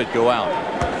Profit go out.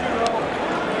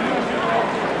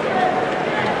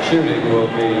 Shooting will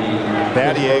be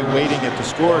Battier waiting at the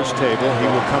scorer's table. He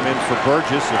will come in for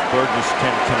Burgess if Burgess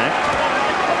can connect.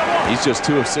 He's just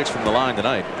 2 of 6 from the line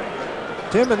tonight.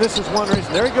 Tim, and this is one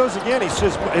reason. There he goes again.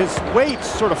 His weight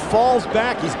sort of falls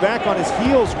back. He's back on his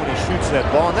heels when he shoots that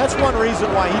ball, and that's one reason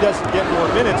why he doesn't get more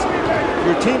minutes.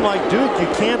 For a team like Duke, you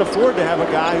can't afford to have a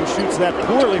guy who shoots that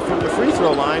poorly from the free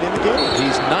throw line in the game.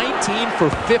 He's 19 for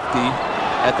 50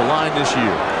 at the line this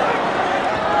year.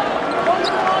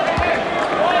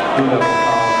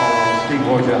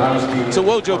 So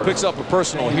Wojo picks up a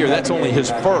personal here. That's only his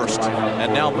first.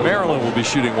 And now Maryland will be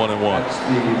shooting 1-1.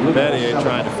 Battier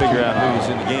trying to figure out who he's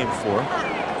in the game for.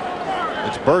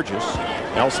 It's Burgess.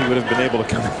 Else he would have been able to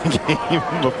come in the game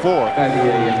before.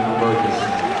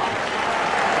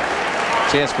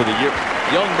 Chance for the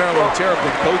young Maryland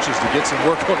Terrapin coaches to get some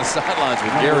work on the sidelines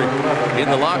with Gary in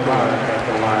the locker room.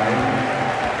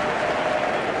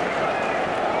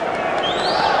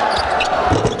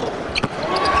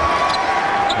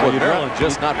 Well, Maryland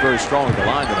just not very strong at the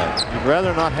line tonight. You'd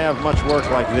rather not have much work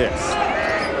like this.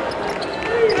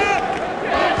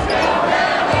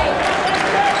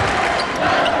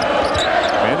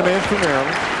 Man-to-man for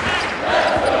Maryland.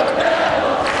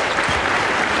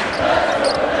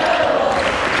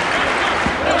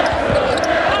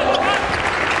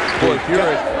 Boy, if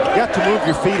you're you got to move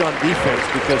your feet on defense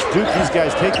because Duke, these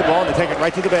guys take the ball and they take it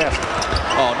right to the basket.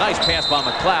 Oh, nice pass by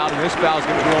McLeod, and this foul's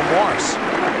going to go on Morris.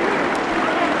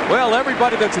 Well,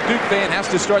 everybody that's a Duke fan has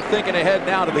to start thinking ahead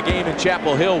now to the game in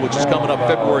Chapel Hill, which is coming up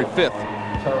February 5th.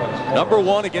 Number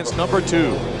 1 against number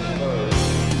 2.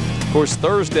 Of course,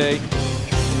 Thursday,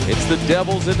 it's the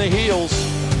Devils and the Heels.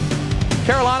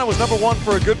 Carolina was number 1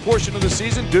 for a good portion of the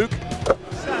season. Duke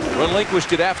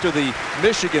relinquished it after the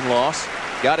Michigan loss.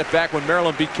 Got it back when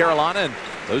Maryland beat Carolina, and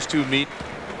those two meet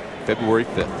February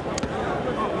 5th.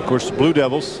 Of course, the Blue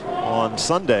Devils on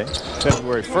Sunday,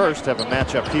 February 1st, have a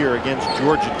matchup here against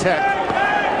Georgia Tech.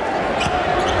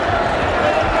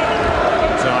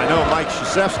 So I know Mike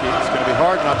Krzyzewski. It's going to be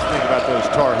hard not to think about those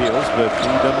Tar Heels, but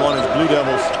he doesn't want his Blue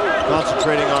Devils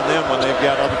concentrating on them when they've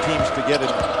got other teams to get it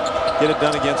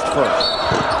done against first.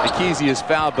 Kesey is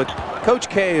fouled, but Coach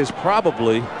K is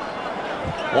probably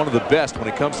one of the best when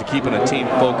it comes to keeping a team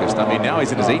focused. I mean, now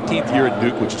he's in his 18th year at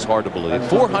Duke, which is hard to believe.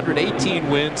 418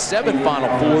 wins, 7 Final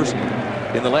Fours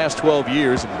in the last 12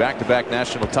 years, and back-to-back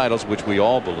national titles, which we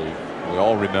all believe, we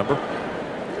all remember.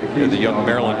 They're the young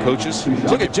Maryland coaches.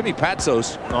 Look at Jimmy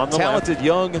Patsos, talented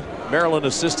young Maryland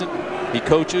assistant. He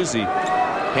coaches, he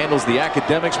handles the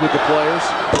academics with the players,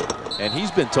 and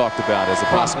he's been talked about as a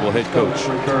possible head coach.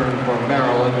 Return for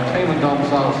Maryland. Taylor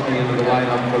Domzowski into the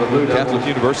lineup for the Blue Devils. Catholic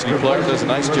University player does a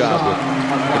nice job with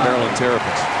the Maryland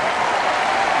Terrapins.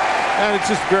 And it's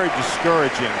just very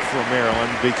discouraging for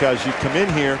Maryland because you come in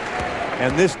here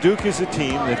and this Duke is a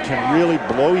team that can really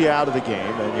blow you out of the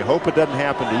game, and you hope it doesn't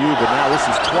happen to you, but now this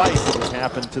is twice it has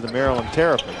happened to the Maryland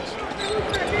Terrapins.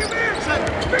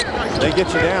 They get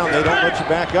you down, they don't let you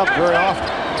back up very often.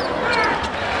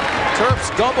 Terps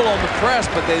double on the press,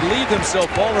 but they leave themselves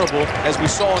vulnerable, as we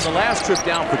saw on the last trip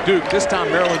down for Duke. This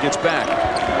time Maryland gets back.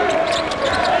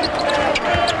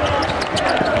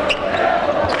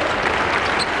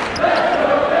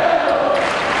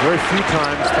 Very few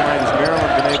times tonight has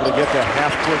Maryland been able to get that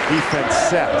half-court defense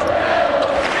set.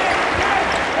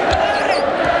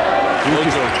 Duke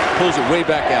pulls it way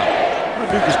back out.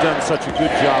 Duke has done such a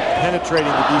good job penetrating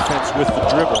the defense with the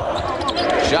dribble.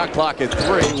 Shot clock at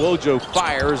 3. Wojo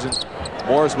fires, and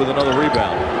Morris with another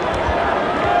rebound.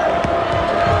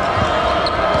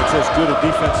 It's as good a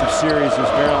defensive series as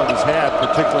Maryland has had,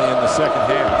 particularly in the second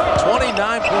half.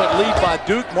 29-point lead by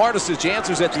Duke. Martisic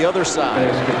answers at the other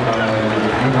side.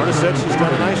 Martisic has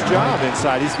done a nice job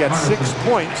inside. He's got 6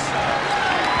 points.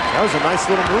 That was a nice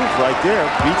little move right there.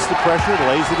 Beats the pressure,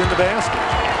 lays it in the basket.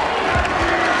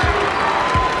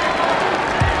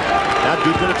 Now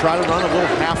Duke going to try to run a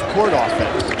little half-court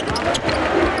offense.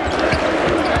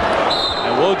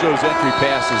 And Wojo's entry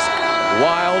pass is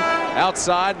wild,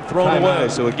 outside, and thrown away.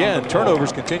 So again,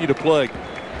 turnovers continue to plague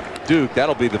Duke.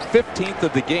 That'll be the 15th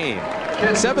of the game.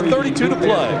 7:32 to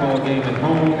play. Game at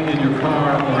home, in your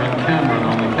car, or in Cameron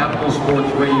on the Capital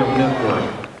Sports Radio Network.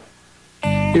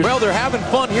 Well, they're having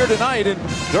fun here tonight in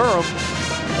Durham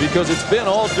because it's been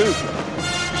all Duke.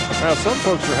 Well, some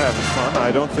folks are having fun.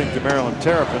 I don't think the Maryland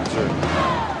Terrapins are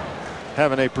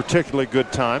having a particularly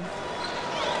good time.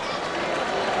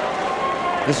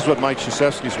 This is what Mike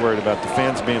Krzyzewski's worried about, the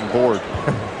fans being bored.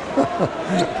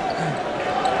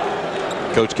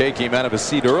 Coach K came out of his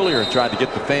seat earlier and tried to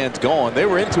get the fans going. They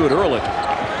were into it early.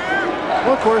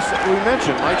 Well, of course, we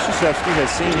mentioned Mike Krzyzewski has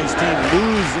seen his team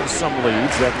lose some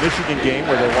leads. That Michigan game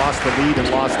where they lost the lead and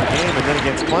lost the game, and then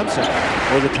against Clemson,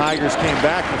 where the Tigers came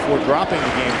back before dropping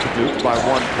the game to Duke by 1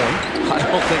 point. I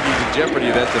don't think he's in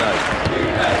jeopardy of that tonight.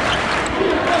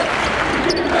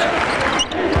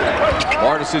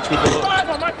 Martisic with the look.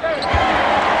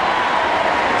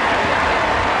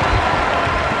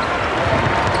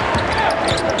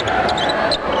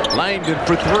 Langdon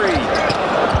for 3.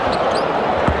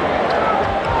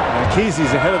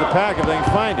 Kesey's ahead of the pack if they can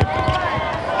find him.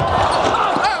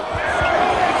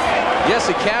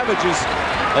 Jesse Cabbage has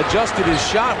adjusted his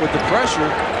shot with the pressure.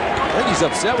 I think he's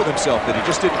upset with himself that he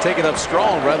just didn't take it up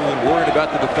strong rather than worried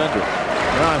about the defender.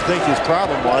 No, I think his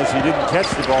problem was he didn't catch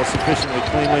the ball sufficiently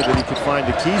cleanly that he could find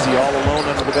Kesey all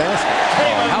alone under the basket.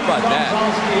 Oh, how about that?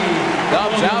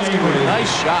 Domzowski with a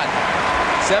nice shot.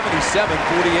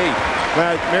 77-48.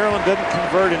 But Maryland didn't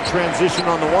convert in transition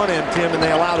on the one end, Tim, and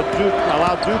they allowed Duke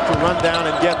to run down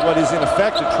and get what is in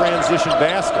effect a transition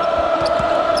basket.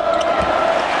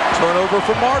 Turnover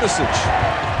for Martisic.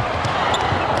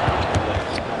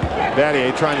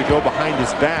 Battier trying to go behind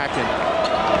his back, and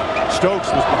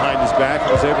Stokes was behind his back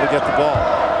and was able to get the ball.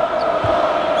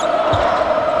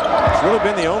 It's really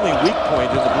been the only weak point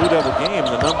in the Blue Devil game,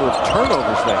 the number of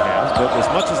turnovers they have. But as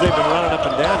much as they've been running up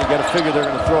and down, you got to figure they're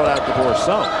going to throw it out the door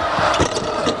some.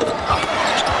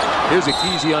 Here's a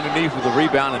Kesey underneath with a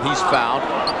rebound, and he's fouled.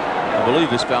 I believe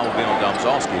this foul will be on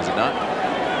Domzowski, is it not?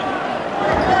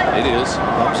 It is.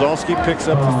 Domzowski picks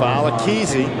up the foul.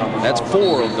 Kesey. That's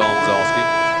 4 on Domzowski.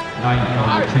 9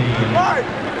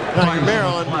 Now,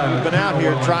 Maryland, you've been out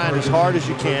here trying as hard as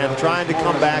you can, trying to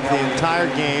come back the entire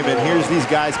game, and here's these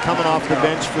guys coming off the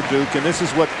bench for Duke, and this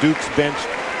is what Duke's bench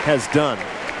has done.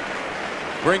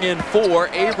 Bring in 4.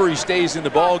 Avery stays in the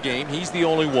ball game. He's the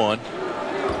only one.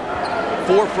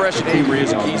 4 fresh and Avery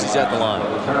as Kesey's at the line.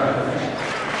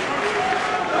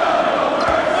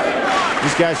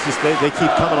 These guys just they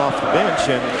keep coming off the bench,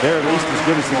 and they're at least as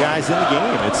good as the guys in the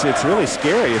game. It's really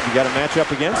scary if you got to match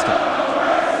up against them.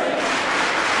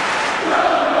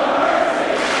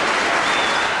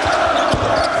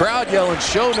 yelling,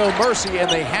 "Show no mercy," and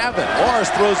they haven't. Morris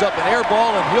throws up an air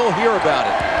ball, and he'll hear about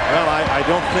it. Well, I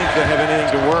don't think they have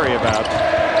anything to worry about.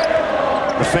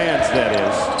 The fans, that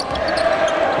is.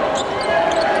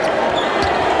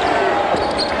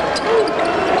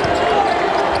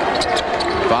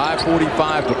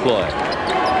 .5:45 to play.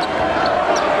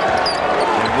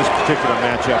 In this particular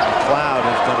matchup, McLeod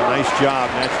has done a nice job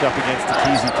matched up against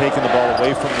Takese, taking the ball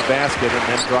away from the basket and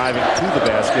then driving to the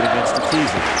basket against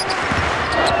Takese.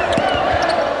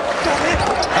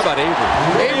 How about Avery?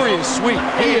 Avery is sweet.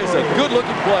 He is a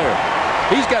good-looking player.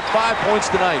 He's got 5 points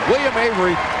tonight. William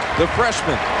Avery, the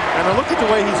freshman. And I look at the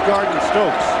way he's guarding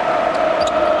Stokes.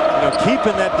 You know,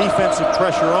 keeping that defensive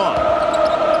pressure on.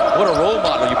 What a role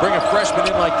model. You bring a freshman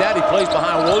in like that, he plays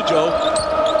behind Wojo.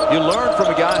 You learn from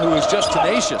a guy who is just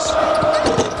tenacious.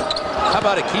 How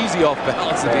about Akese off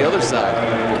balance at the other side?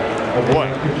 Oh boy,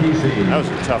 that was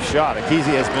a tough shot.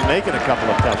 Akese has been making a couple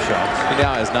of tough shots. He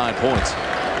now has 9 points.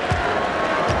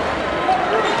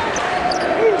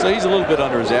 So he's a little bit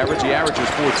under his average. He averages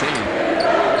 14.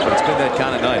 But it's been that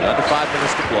kind of night. Under 5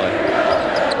 minutes to play.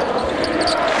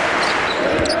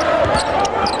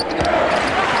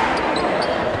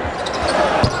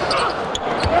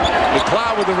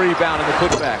 McLeod with the rebound and the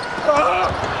putback.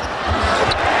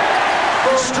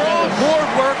 Strong board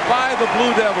work by the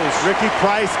Blue Devils. Ricky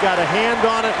Price got a hand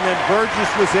on it, and then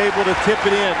Burgess was able to tip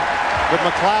it in. But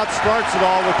McLeod starts it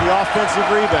all with the offensive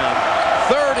rebound.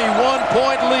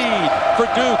 31-point lead for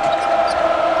Duke.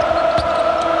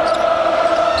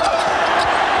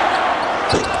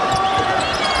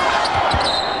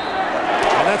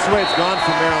 And that's the way it's gone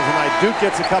for Maryland tonight. Duke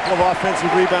gets a couple of offensive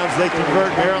rebounds. They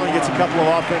convert. Maryland gets a couple of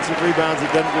offensive rebounds.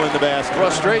 It doesn't go in the basket.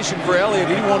 Frustration for Elliott.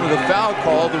 He wanted a foul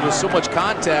call. There was so much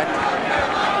contact.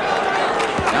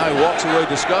 Now he walks away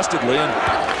disgustedly. And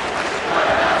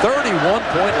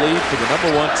 31-point lead for the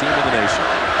 #1 team in the nation.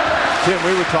 Tim,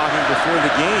 we were talking before the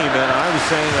game, and I was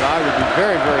saying that I would be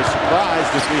very, very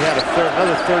surprised if we had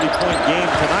another 30-point game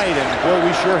tonight, and boy,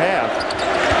 we sure have.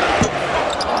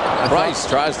 Price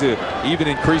tries to even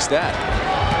increase that.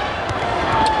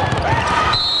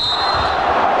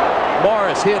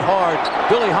 Morris hit hard.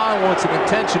 Billy Hahn wants it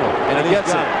intentional, and he gets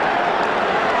it.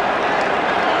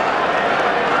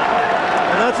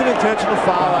 And that's an intentional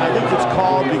foul. I think it's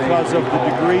called because of the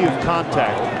degree of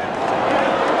contact.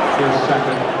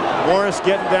 Morris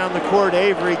getting down the court.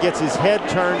 Avery gets his head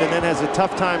turned and then has a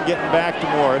tough time getting back to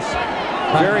Morris.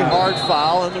 Very hard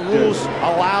foul, and the rules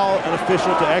allow an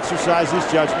official to exercise his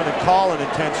judgment and call an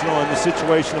intentional in the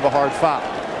situation of a hard foul.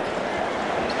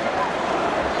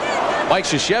 Mike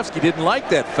Krzyzewski didn't like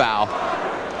that foul.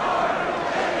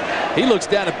 He looks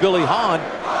down at Billy Hahn.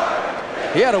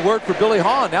 He had a word for Billy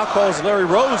Hahn, now calls Larry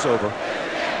Rose over.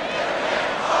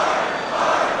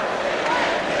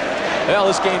 Well,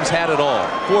 this game's had it all.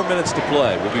 4 minutes to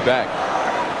play. We'll be back.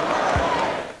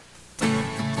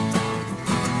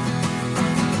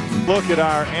 Look at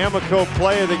our Amoco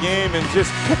play of the game and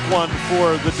just pick one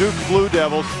for the Duke Blue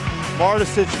Devils.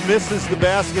 Martisic misses the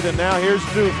basket, and now here's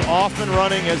Duke off and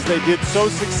running as they did so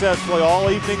successfully all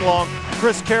evening long.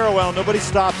 Chris Carrawell, nobody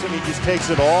stops him. He just takes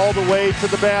it all the way to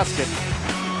the basket.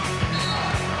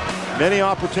 Many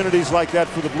opportunities like that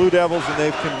for the Blue Devils, and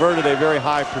they've converted a very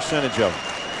high percentage of them.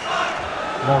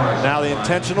 Now the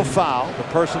intentional foul, the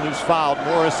person who's fouled,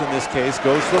 Morris in this case,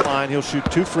 goes to the line. He'll shoot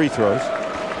 2 free throws,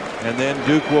 and then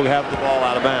Duke will have the ball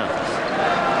out of bounds.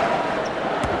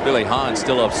 Billy Hahn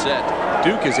still upset.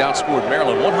 Duke has outscored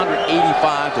Maryland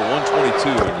 185 to 122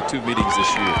 in the 2 meetings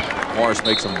this year. Morris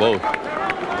makes them both.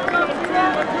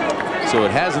 So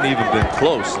it hasn't even been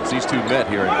close since these two met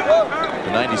here in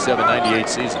the 97-98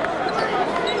 season.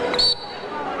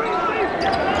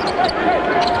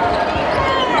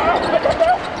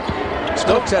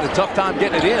 Stokes had a tough time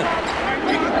getting it in.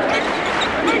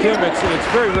 Tim, it's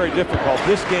very, very difficult.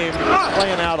 This game is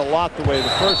playing out a lot the way the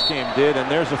first game did,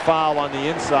 and there's a foul on the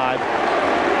inside.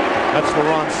 That's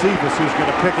LaRon Cephas who's going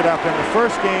to pick it up. In the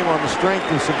first game, on the strength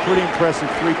of some pretty impressive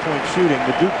three-point shooting,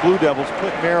 the Duke Blue Devils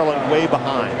put Maryland way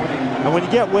behind. And when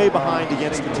you get way behind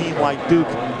against a team like Duke,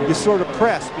 you sort of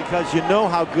press because you know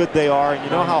how good they are and you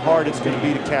know how hard it's going to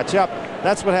be to catch up.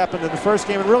 That's what happened in the first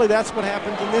game, and really that's what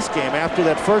happened in this game. After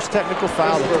that first technical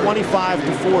foul, the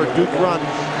 25-4 Duke run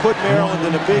put Maryland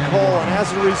in a big hole, and as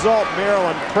a result,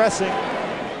 Maryland pressing,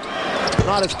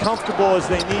 not as comfortable as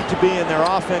they need to be in their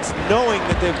offense, knowing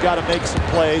that they've got to make some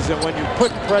plays. And when you're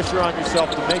putting pressure on yourself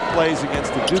to make plays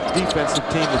against the Duke defensive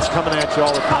team that's coming at you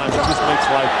all the time, it just makes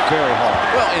life very hard.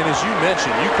 Well, and as you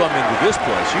mentioned, you come into this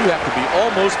place, you have to be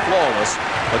almost flawless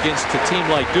against a team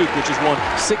like Duke, which has won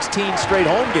 16 straight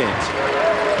home games.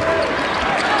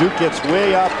 Duke gets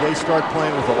way up, they start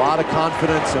playing with a lot of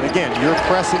confidence. And again, you're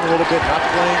pressing a little bit, not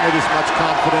playing with as much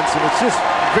confidence, and it's just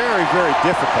very, very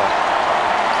difficult.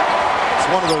 It's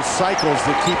one of those cycles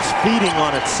that keeps feeding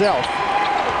on itself.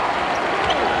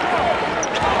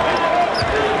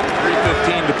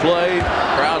 3:15 to play.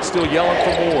 Crowd still yelling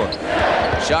for more.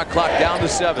 Shot clock down to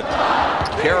 7.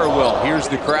 Carrawell hears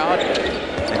the crowd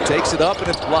and takes it up, and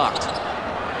it's blocked.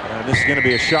 And this is going to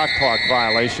be a shot clock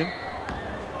violation.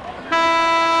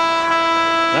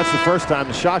 That's the first time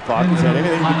the shot clock has had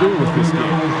anything to do with this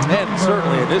game. And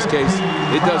certainly in this case,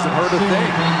 it doesn't hurt a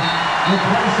thing.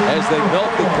 As they melt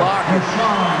the clock,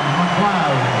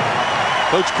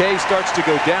 Coach K starts to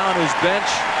go down his bench.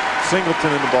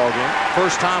 Singleton in the ballgame.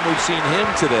 First time we've seen him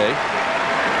today.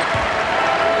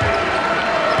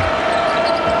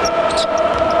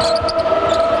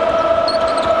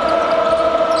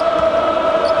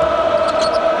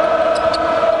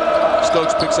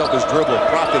 Stokes picks up his dribble.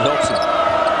 Profit helps him.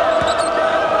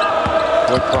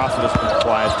 Boy, Profit has been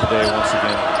quiet today once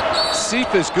again.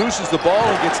 Cephas gooses the ball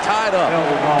and gets tied up.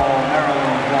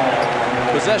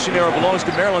 Possession arrow belongs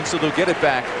to Maryland, so they'll get it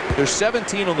back. There's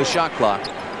 17 on the shot clock.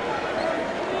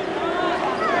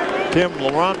 Tim,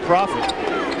 Laurent Profit,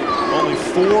 only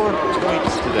 4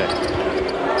 points today.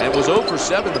 And was 0 for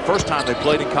 7 the first time they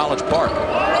played in College Park.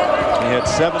 He had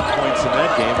 7 points in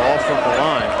that game, all from the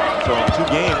line. So in 2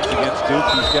 games against Duke,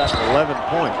 he's got 11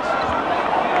 points.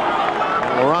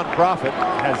 And Laurent Profit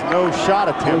has no shot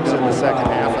attempts in the second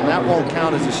half, and that won't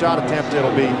count as a shot attempt.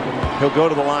 He'll go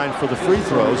to the line for the free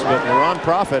throws, but Laurent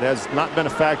Profit has not been a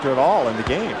factor at all in the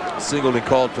game. Singleton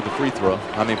called for the free throw.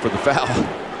 I mean, for the foul.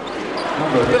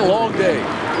 It's been a long day.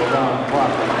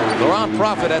 Laurent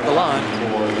Profit at the line.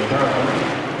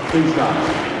 2 shots.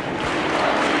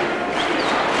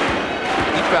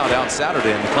 He fouled out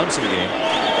Saturday in the Clemson game.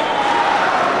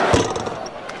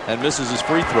 And misses his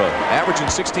free throw. Averaging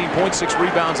 16.6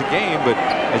 rebounds a game, but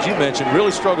as you mentioned,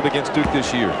 really struggled against Duke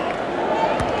this year.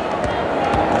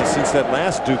 And since that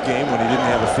last Duke game when he didn't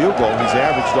have a field goal, he's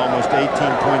averaged almost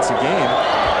 18 points a game.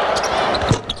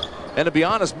 And to be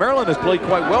honest, Maryland has played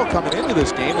quite well coming into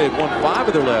this game. They've won 5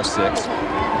 of their last 6.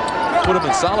 Put them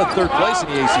in solid 3rd place in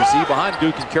the ACC behind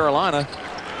Duke and Carolina.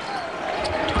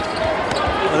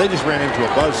 Well, they just ran into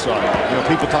a buzzsaw. You know,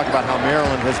 people talk about how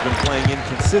Maryland has been playing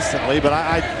inconsistently, but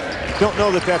I don't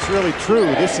know that that's really true.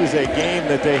 This is a game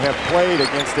that they have played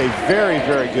against a very,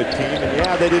 very good team. And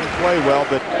yeah, they didn't play well,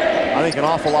 but I think an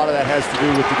awful lot of that has to do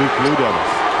with the Duke Blue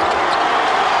Devils.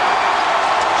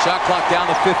 Shot clock down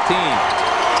to 15.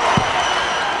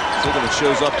 Singleton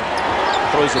shows up,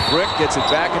 throws a brick, gets it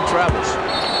back, and travels.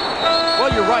 Well,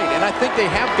 you're right, and I think they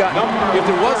have gotten, if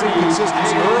there was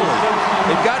inconsistency early,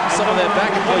 they've gotten some of that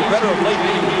back and played better of late.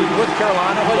 North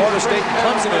Carolina, Florida State, and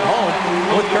Clemson at home.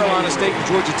 North Carolina State and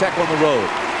Georgia Tech on the road.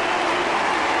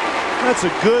 That's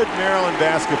a good Maryland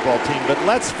basketball team, but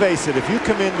let's face it, if you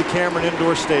come into Cameron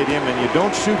Indoor Stadium and you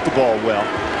don't shoot the ball well,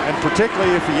 and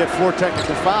particularly if you get 4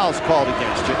 technical fouls called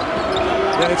against you,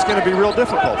 then it's going to be real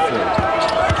difficult for you.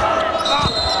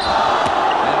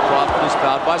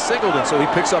 Fouled by Singleton, so he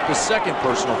picks up his 2nd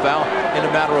personal foul in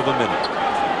a matter of a minute.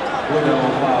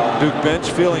 Duke bench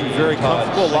feeling very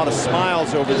comfortable. A lot of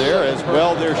smiles over there, as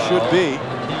well there should be.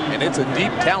 And it's a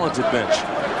deep, talented bench.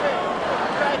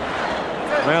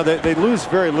 Well, they lose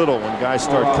very little when guys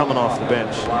start coming off the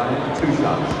bench. 2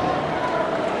 shots.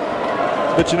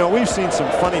 But you know, we've seen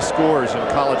some funny scores in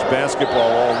college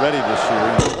basketball already this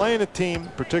year. You're playing a team,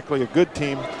 particularly a good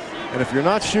team, and if you're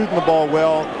not shooting the ball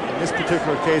well, in this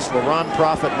particular case, Laurent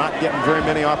Profit not getting very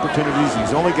many opportunities.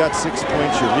 He's only got 6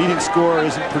 points. Your leading scorer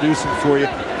isn't producing for you.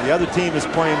 The other team is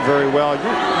playing very well.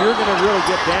 You're going to really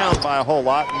get down by a whole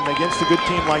lot. And against a good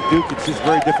team like Duke, it's just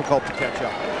very difficult to catch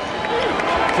up.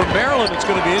 For Maryland, it's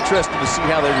going to be interesting to see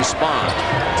how they respond.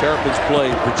 Terrapins play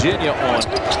Virginia on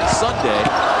Sunday.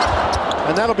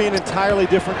 And that'll be an entirely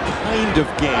different kind of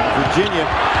game. Virginia,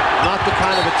 not the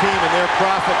kind of a team, and their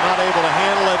Profit not able to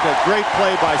handle it. A great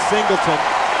play by Singleton.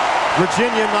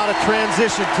 Virginia, not a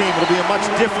transition team. It'll be a much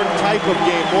different type of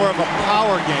game, more of a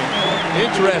power game.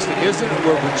 Interesting, isn't it?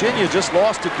 Where Virginia just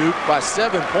lost to Duke by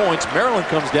 7 points. Maryland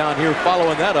comes down here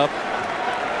following that up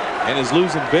and is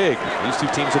losing big. These 2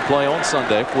 teams will play on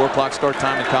Sunday, 4 o'clock start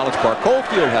time in College Park. Cole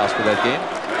Fieldhouse for that game.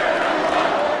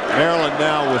 Maryland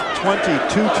now with 22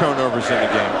 turnovers in the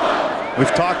game.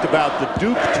 We've talked about the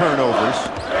Duke turnovers.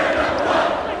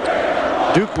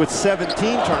 Duke with 17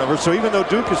 turnovers. So even though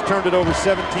Duke has turned it over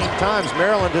 17 times,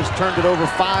 Maryland has turned it over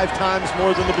 5 times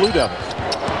more than the Blue Devils.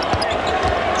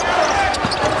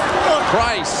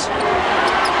 Price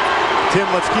Tim,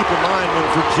 let's keep in mind when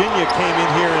Virginia came in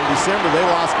here in December, they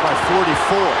lost by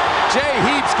 44. Jay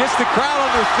Heaps gets the crowd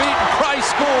on their feet, and Price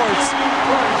scores.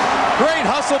 Great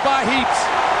hustle by Heaps.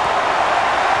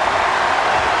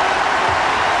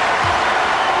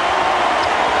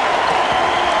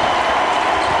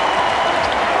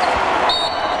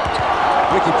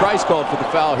 Ricky Price called for the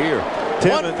foul here.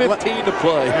 Tim, 1:15 to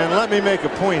play. And let me make a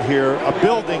point here. A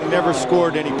building never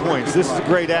scored any points. This is a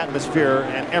great atmosphere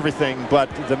and everything, but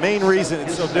the main reason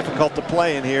it's so difficult to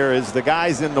play in here is the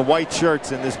guys in the white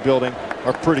shirts in this building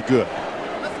are pretty good.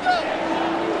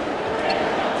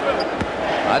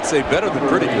 I'd say better than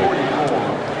pretty good.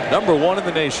 #1 in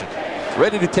the nation.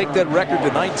 Ready to take that record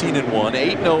to 19-1,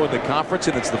 8-0 in the conference,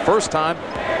 and it's the first time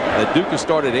that Duke has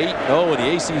started 8-0 in the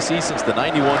ACC since the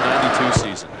 91-92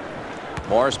 season.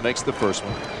 Morris makes the first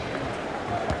one.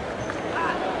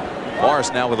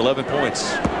 Morris now with 11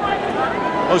 points.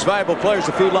 Most valuable players,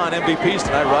 the Food Line MVPs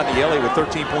tonight. Rodney Elliott with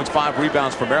 13 points, 5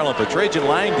 rebounds for Maryland. But Trajan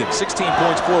Langdon, 16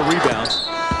 points, 4 rebounds.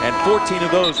 And 14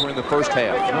 of those were in the first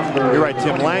half. You're right,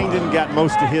 Tim. Langdon got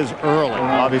most of his early.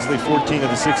 Obviously 14 of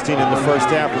the 16 in the first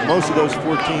half, but most of those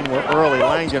 14 were early.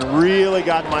 Langdon really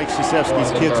got Mike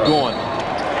Krzyzewski's kids going.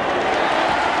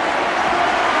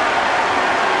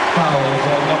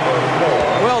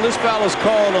 Well, this foul is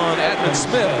called on Atman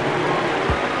Smith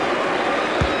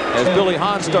as Billy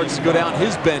Hahn starts to go down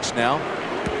his bench now.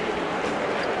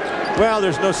 Well,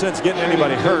 there's no sense getting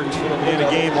anybody hurt in a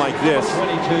game like this.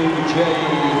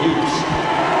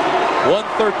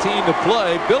 1:13 to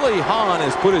play. Billy Hahn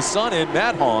has put his son in,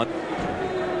 Matt Hahn.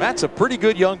 Matt's a pretty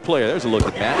good young player. There's a look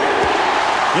at Matt.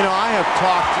 You know, I have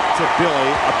talked to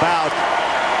Billy about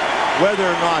whether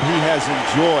or not he has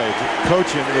enjoyed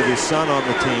coaching with his son on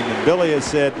the team. And Billy has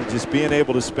said just being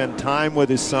able to spend time with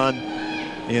his son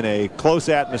in a close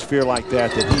atmosphere like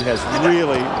that he has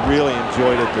really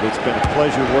enjoyed it, that it's been a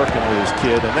pleasure working with his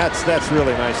kid, and that's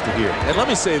really nice to hear. And let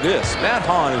me say this, Matt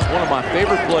Hahn is one of my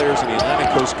favorite players in the Atlantic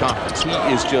Coast Conference. He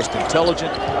is just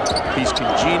intelligent, he's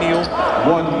congenial,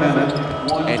 1 minute.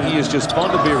 and he is just fun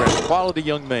to be around. Quality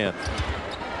young man.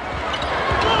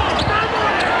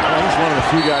 Well, he's one of the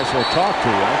few guys who'll talk to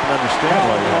you. I can understand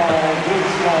why you're.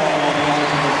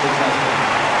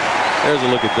 There's a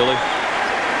look at Billy.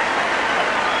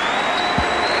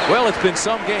 Well, it's been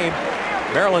some game.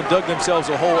 Maryland dug themselves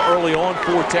a hole early on,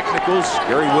 4 technicals.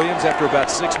 Gary Williams, after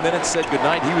about 6 minutes, said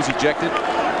goodnight. He was ejected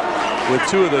with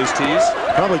 2 of those tees.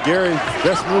 Probably Gary's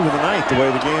best move of the night, the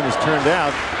way the game has turned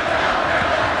out.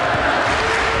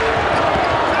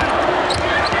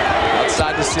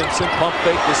 Outside to Simpson, pump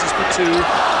fake. This is for 2.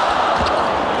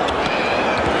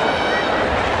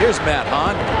 Here's Matt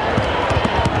Hahn.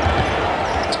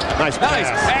 Nice pass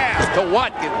to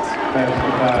Watkins.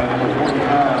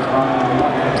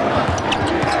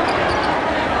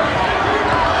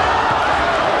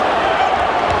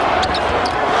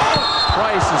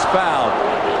 Price is fouled.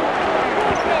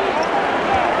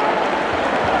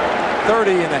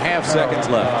 30.5 seconds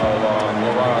left.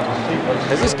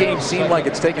 Has this game seemed like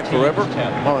it's taken forever?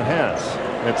 Well, it has.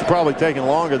 It's probably taken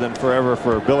longer than forever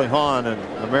for Billy Hahn and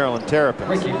the Maryland Terrapins.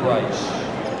 Ricky Price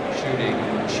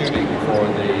shooting for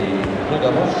the Blue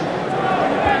Devils.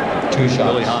 2 shots.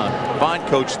 Billy Hahn, fine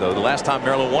coach though. The last time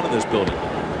Maryland won in this building,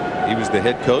 he was the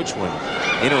head coach when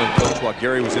interim coach while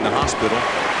Gary was in the hospital.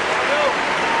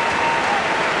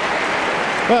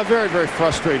 Well, very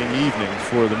frustrating evening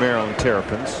for the Maryland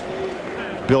Terrapins.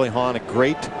 Billy Hahn, a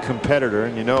great competitor,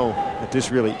 and you know that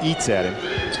this really eats at him.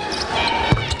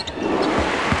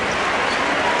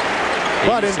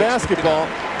 But in basketball,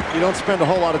 you don't spend a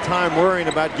whole lot of time worrying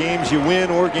about games you win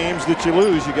or games that you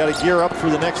lose. You got to gear up for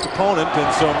the next opponent,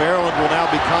 and so Maryland will now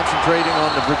be concentrating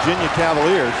on the Virginia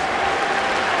Cavaliers.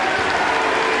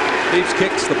 Leafs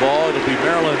kicks the ball. It'll be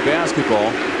Maryland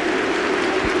basketball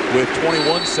with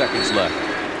 21 seconds left.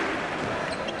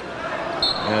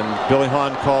 And Billy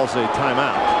Hahn calls a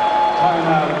timeout.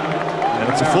 And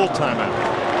it's a full timeout.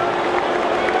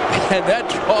 And that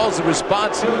draws a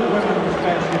response from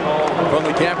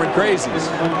the Cameron Crazies.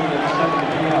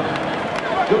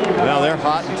 Well, they're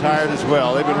hot and tired as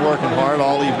well. They've been working hard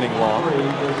all evening long.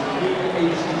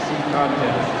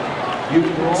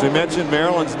 So you mentioned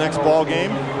Maryland's next ball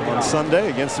game on Sunday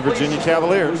against the Virginia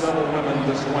Cavaliers.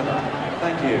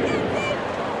 Thank you.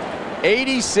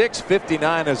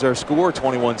 86-59 is our score.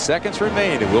 21 seconds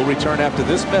remain. And we'll return after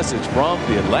this message from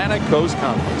the Atlantic Coast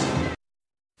Conference.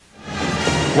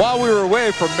 While we were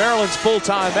away from Maryland's full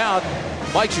timeout,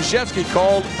 Mike Krzyzewski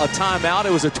called a timeout.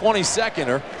 It was a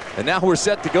 20-seconder. And now we're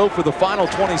set to go for the final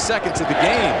 20 seconds of the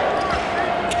game.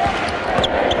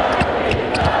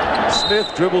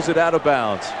 Smith dribbles it out of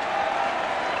bounds.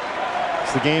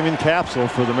 It's the game in capsule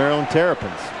for the Maryland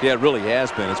Terrapins. Yeah, it really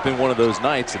has been. It's been one of those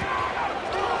nights. And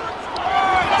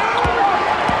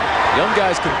young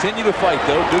guys continue to fight,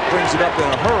 though. Duke brings it up in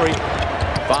a hurry.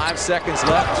 5 seconds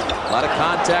left. A lot of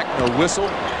contact, no whistle.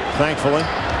 Thankfully.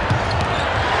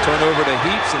 Turnover to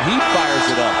Heaps, and he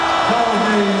fires it up.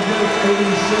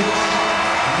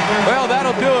 Well,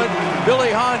 that'll do it.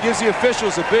 Billy Hahn gives the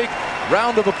officials a big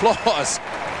round of applause.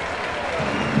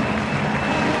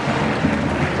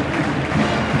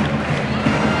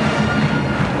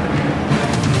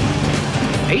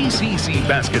 ACC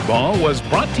basketball was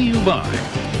brought to you by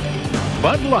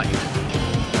Bud Light,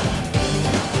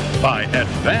 by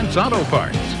Advance Auto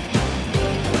Parts,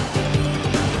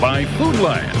 by Food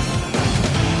Lion,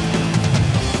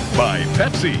 by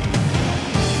Pepsi,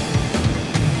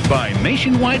 by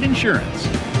Nationwide Insurance,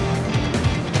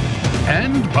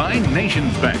 and by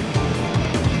Nations Bank.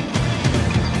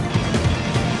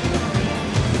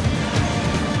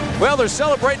 Well, they're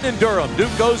celebrating in Durham.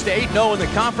 Duke goes to 8-0 in the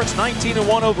conference,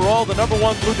 19-1 overall. The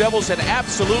 #1 Blue Devils had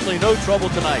absolutely no trouble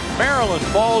tonight. Maryland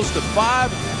falls to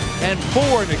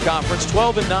 5-4 in the conference,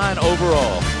 12-9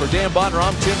 overall. For Dan Bonner,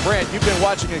 I'm Tim Brandt. You've been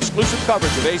watching exclusive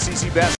coverage of ACC basketball.